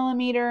 35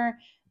 millimeter.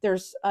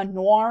 There's a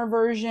noir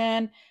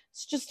version.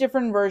 It's just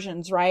different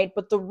versions, right?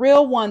 But the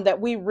real one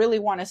that we really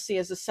want to see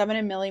is the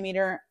 70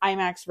 millimeter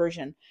IMAX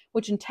version,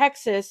 which in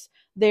Texas,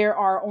 there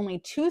are only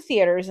 2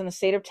 theaters in the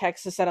state of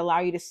Texas that allow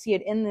you to see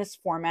it in this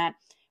format.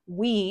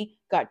 We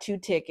got 2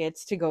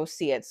 tickets to go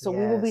see it. So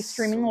we will be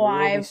streaming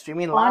live on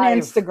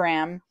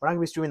Instagram. We're not going to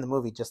be streaming the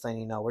movie, just letting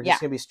you know. We're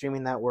just going to be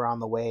streaming that. We're on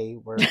the way.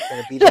 We're going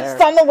to be there.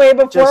 Just on the way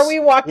before we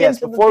walk into the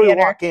theater. Before we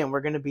walk in, we're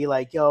going to be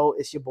like, yo,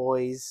 it's your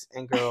boys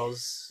and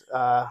girls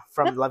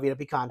from La Vida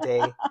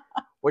Picante.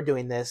 We're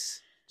doing this.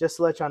 Just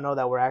to let y'all know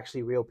that we're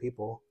actually real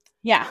people.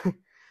 Yeah.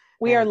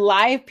 We are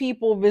live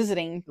people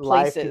visiting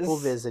places. Live people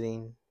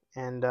visiting.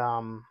 And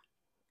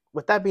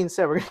with that being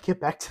said, we're going to get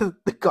back to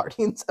the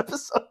Guardians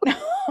episode.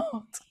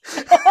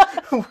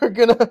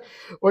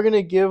 we're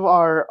gonna give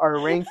our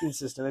ranking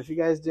system. If you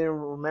guys didn't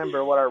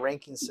remember what our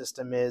ranking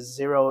system is,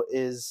 0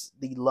 is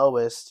the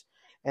lowest,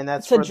 and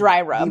that's a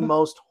dry rub. The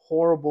most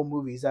horrible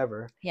movies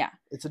ever. Yeah,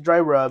 it's a dry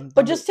rub.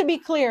 But just to be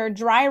clear,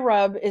 dry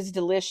rub is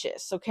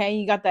delicious. Okay,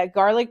 you got that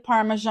garlic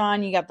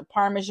parmesan, you got the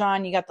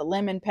parmesan, you got the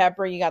lemon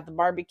pepper, you got the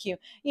barbecue.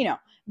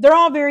 They're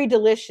all very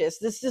delicious.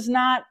 This does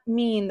not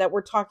mean that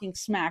we're talking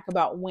smack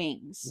about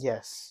wings.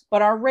 Yes,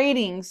 but our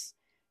ratings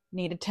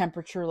need a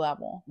temperature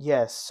level.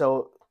 Yes.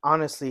 So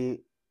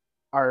honestly,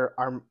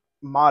 our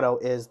motto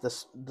is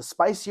the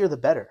spicier the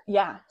better.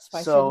 Yeah,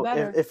 spicier the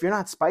better. So if you're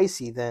not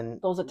spicy, then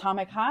those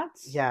atomic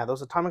hots. Yeah,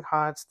 those atomic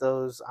hots.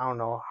 Those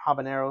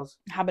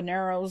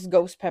habaneros,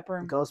 ghost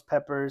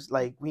peppers.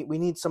 Like we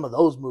need some of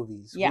those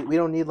movies. Yeah. We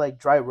don't need like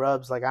dry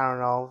rubs. Like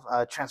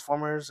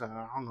Transformers. I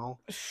don't know.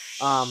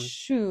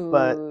 Shoot.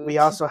 But we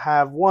also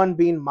have 1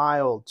 being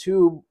mild,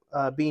 2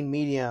 being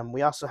medium.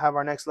 We also have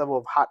our next level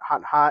of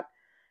hot.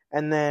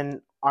 And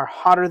then our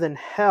hotter than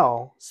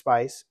hell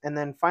spice. And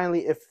then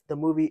finally, if the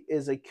movie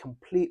is a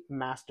complete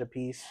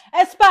masterpiece,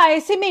 a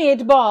spicy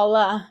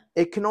meatball.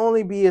 It can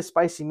only be a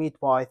spicy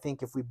meatball, I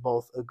think, if we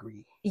both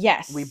agree.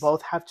 Yes. We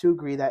both have to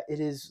agree that it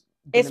is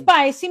a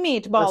spicy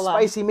meatball. A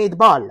spicy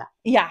meatball.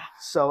 Yeah.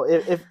 So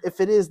if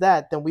it is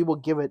that, then we will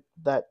give it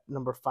that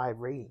number 5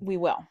 rating. We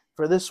will.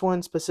 For this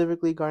one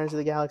specifically, Guardians of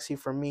the Galaxy,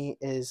 for me,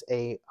 is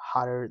a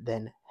hotter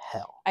than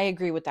hell. I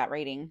agree with that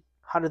rating.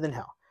 Hotter than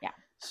hell. Yeah.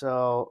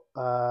 So,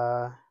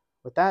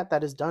 with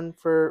that is done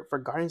for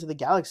Guardians of the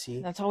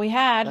Galaxy. That's all we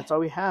had. That's all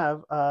we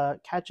have.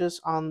 Catch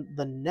us on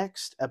the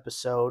next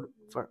episode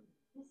for...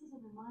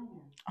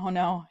 Oh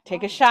no,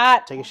 take a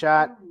shot. Take a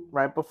shot.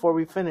 Right before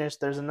we finish,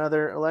 there's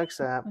another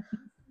Alexa app.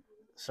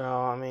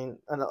 So, an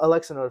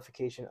Alexa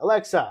notification.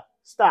 Alexa,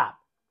 stop.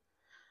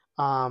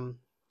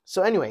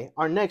 So anyway,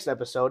 our next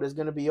episode is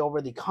going to be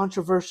over the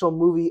controversial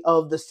movie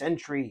of the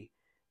century,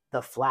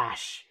 The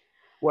Flash,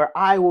 where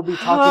I will be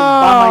talking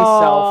by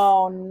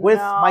myself with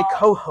my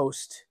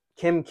co-host,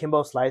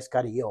 Kimbo Slice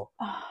Carrillo.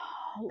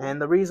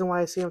 And the reason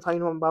why I say I'm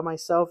talking by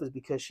myself is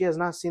because she has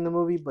not seen the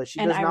movie, but she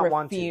does not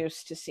want to. And I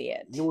refuse to see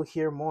it. You will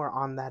hear more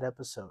on that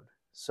episode.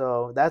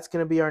 So that's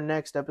going to be our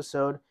next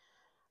episode.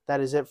 That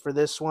is it for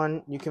this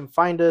one. You can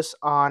find us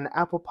on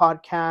Apple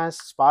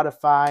Podcasts,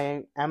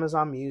 Spotify,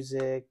 Amazon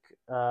Music,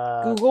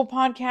 Google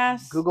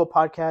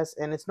Podcasts.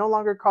 And it's no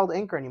longer called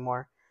Anchor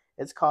anymore.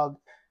 It's called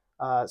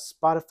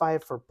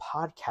Spotify for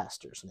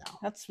podcasters now.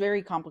 That's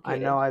very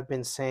complicated. I know I've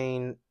been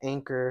saying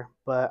Anchor,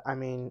 but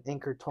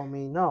Anchor told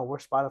me, no, we're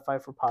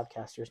Spotify for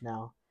podcasters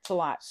now. It's a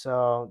lot.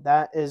 So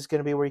that is going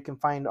to be where you can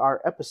find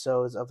our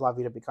episodes of La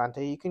Vida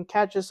Picante. You can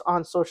catch us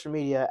on social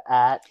media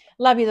at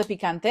La Vida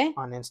Picante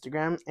on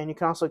Instagram, and you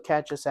can also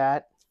catch us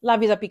at La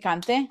Vida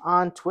Picante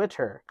on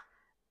Twitter.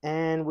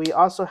 And we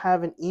also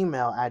have an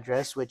email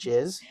address, which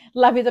is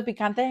La Vida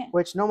Picante,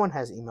 which no one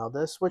has emailed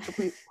us,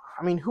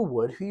 who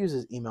would? Who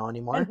uses email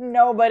anymore?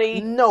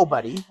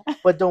 Nobody.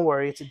 But don't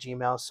worry, it's a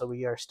Gmail, so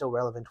we are still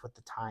relevant with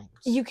the times.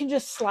 You can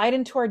just slide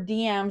into our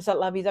DMs at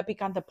La Vida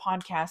Picante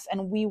podcast,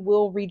 and we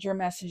will read your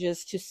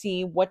messages to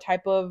see what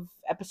type of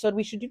episode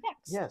we should do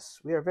next. Yes,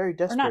 we are very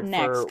desperate or not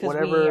next, for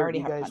whatever we already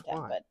you have guys content,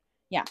 want. but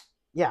yeah.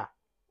 Yeah,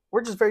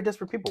 we're just very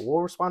desperate people.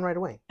 We'll respond right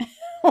away.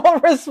 We'll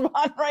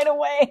respond right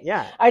away.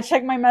 Yeah. I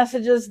check my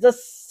messages the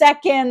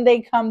second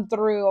they come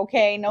through,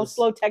 okay? No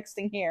slow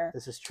texting here.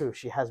 This is true.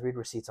 She has read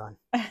receipts on.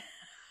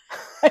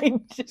 I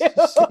do.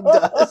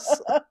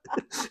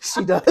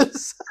 She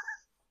does.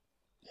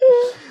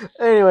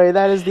 Anyway,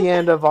 that is the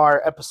end of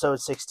our episode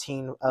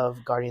 16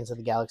 of Guardians of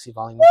the Galaxy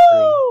Volume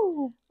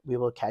 3. We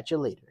will catch you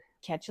later.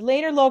 Catch you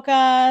later,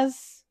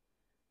 locas.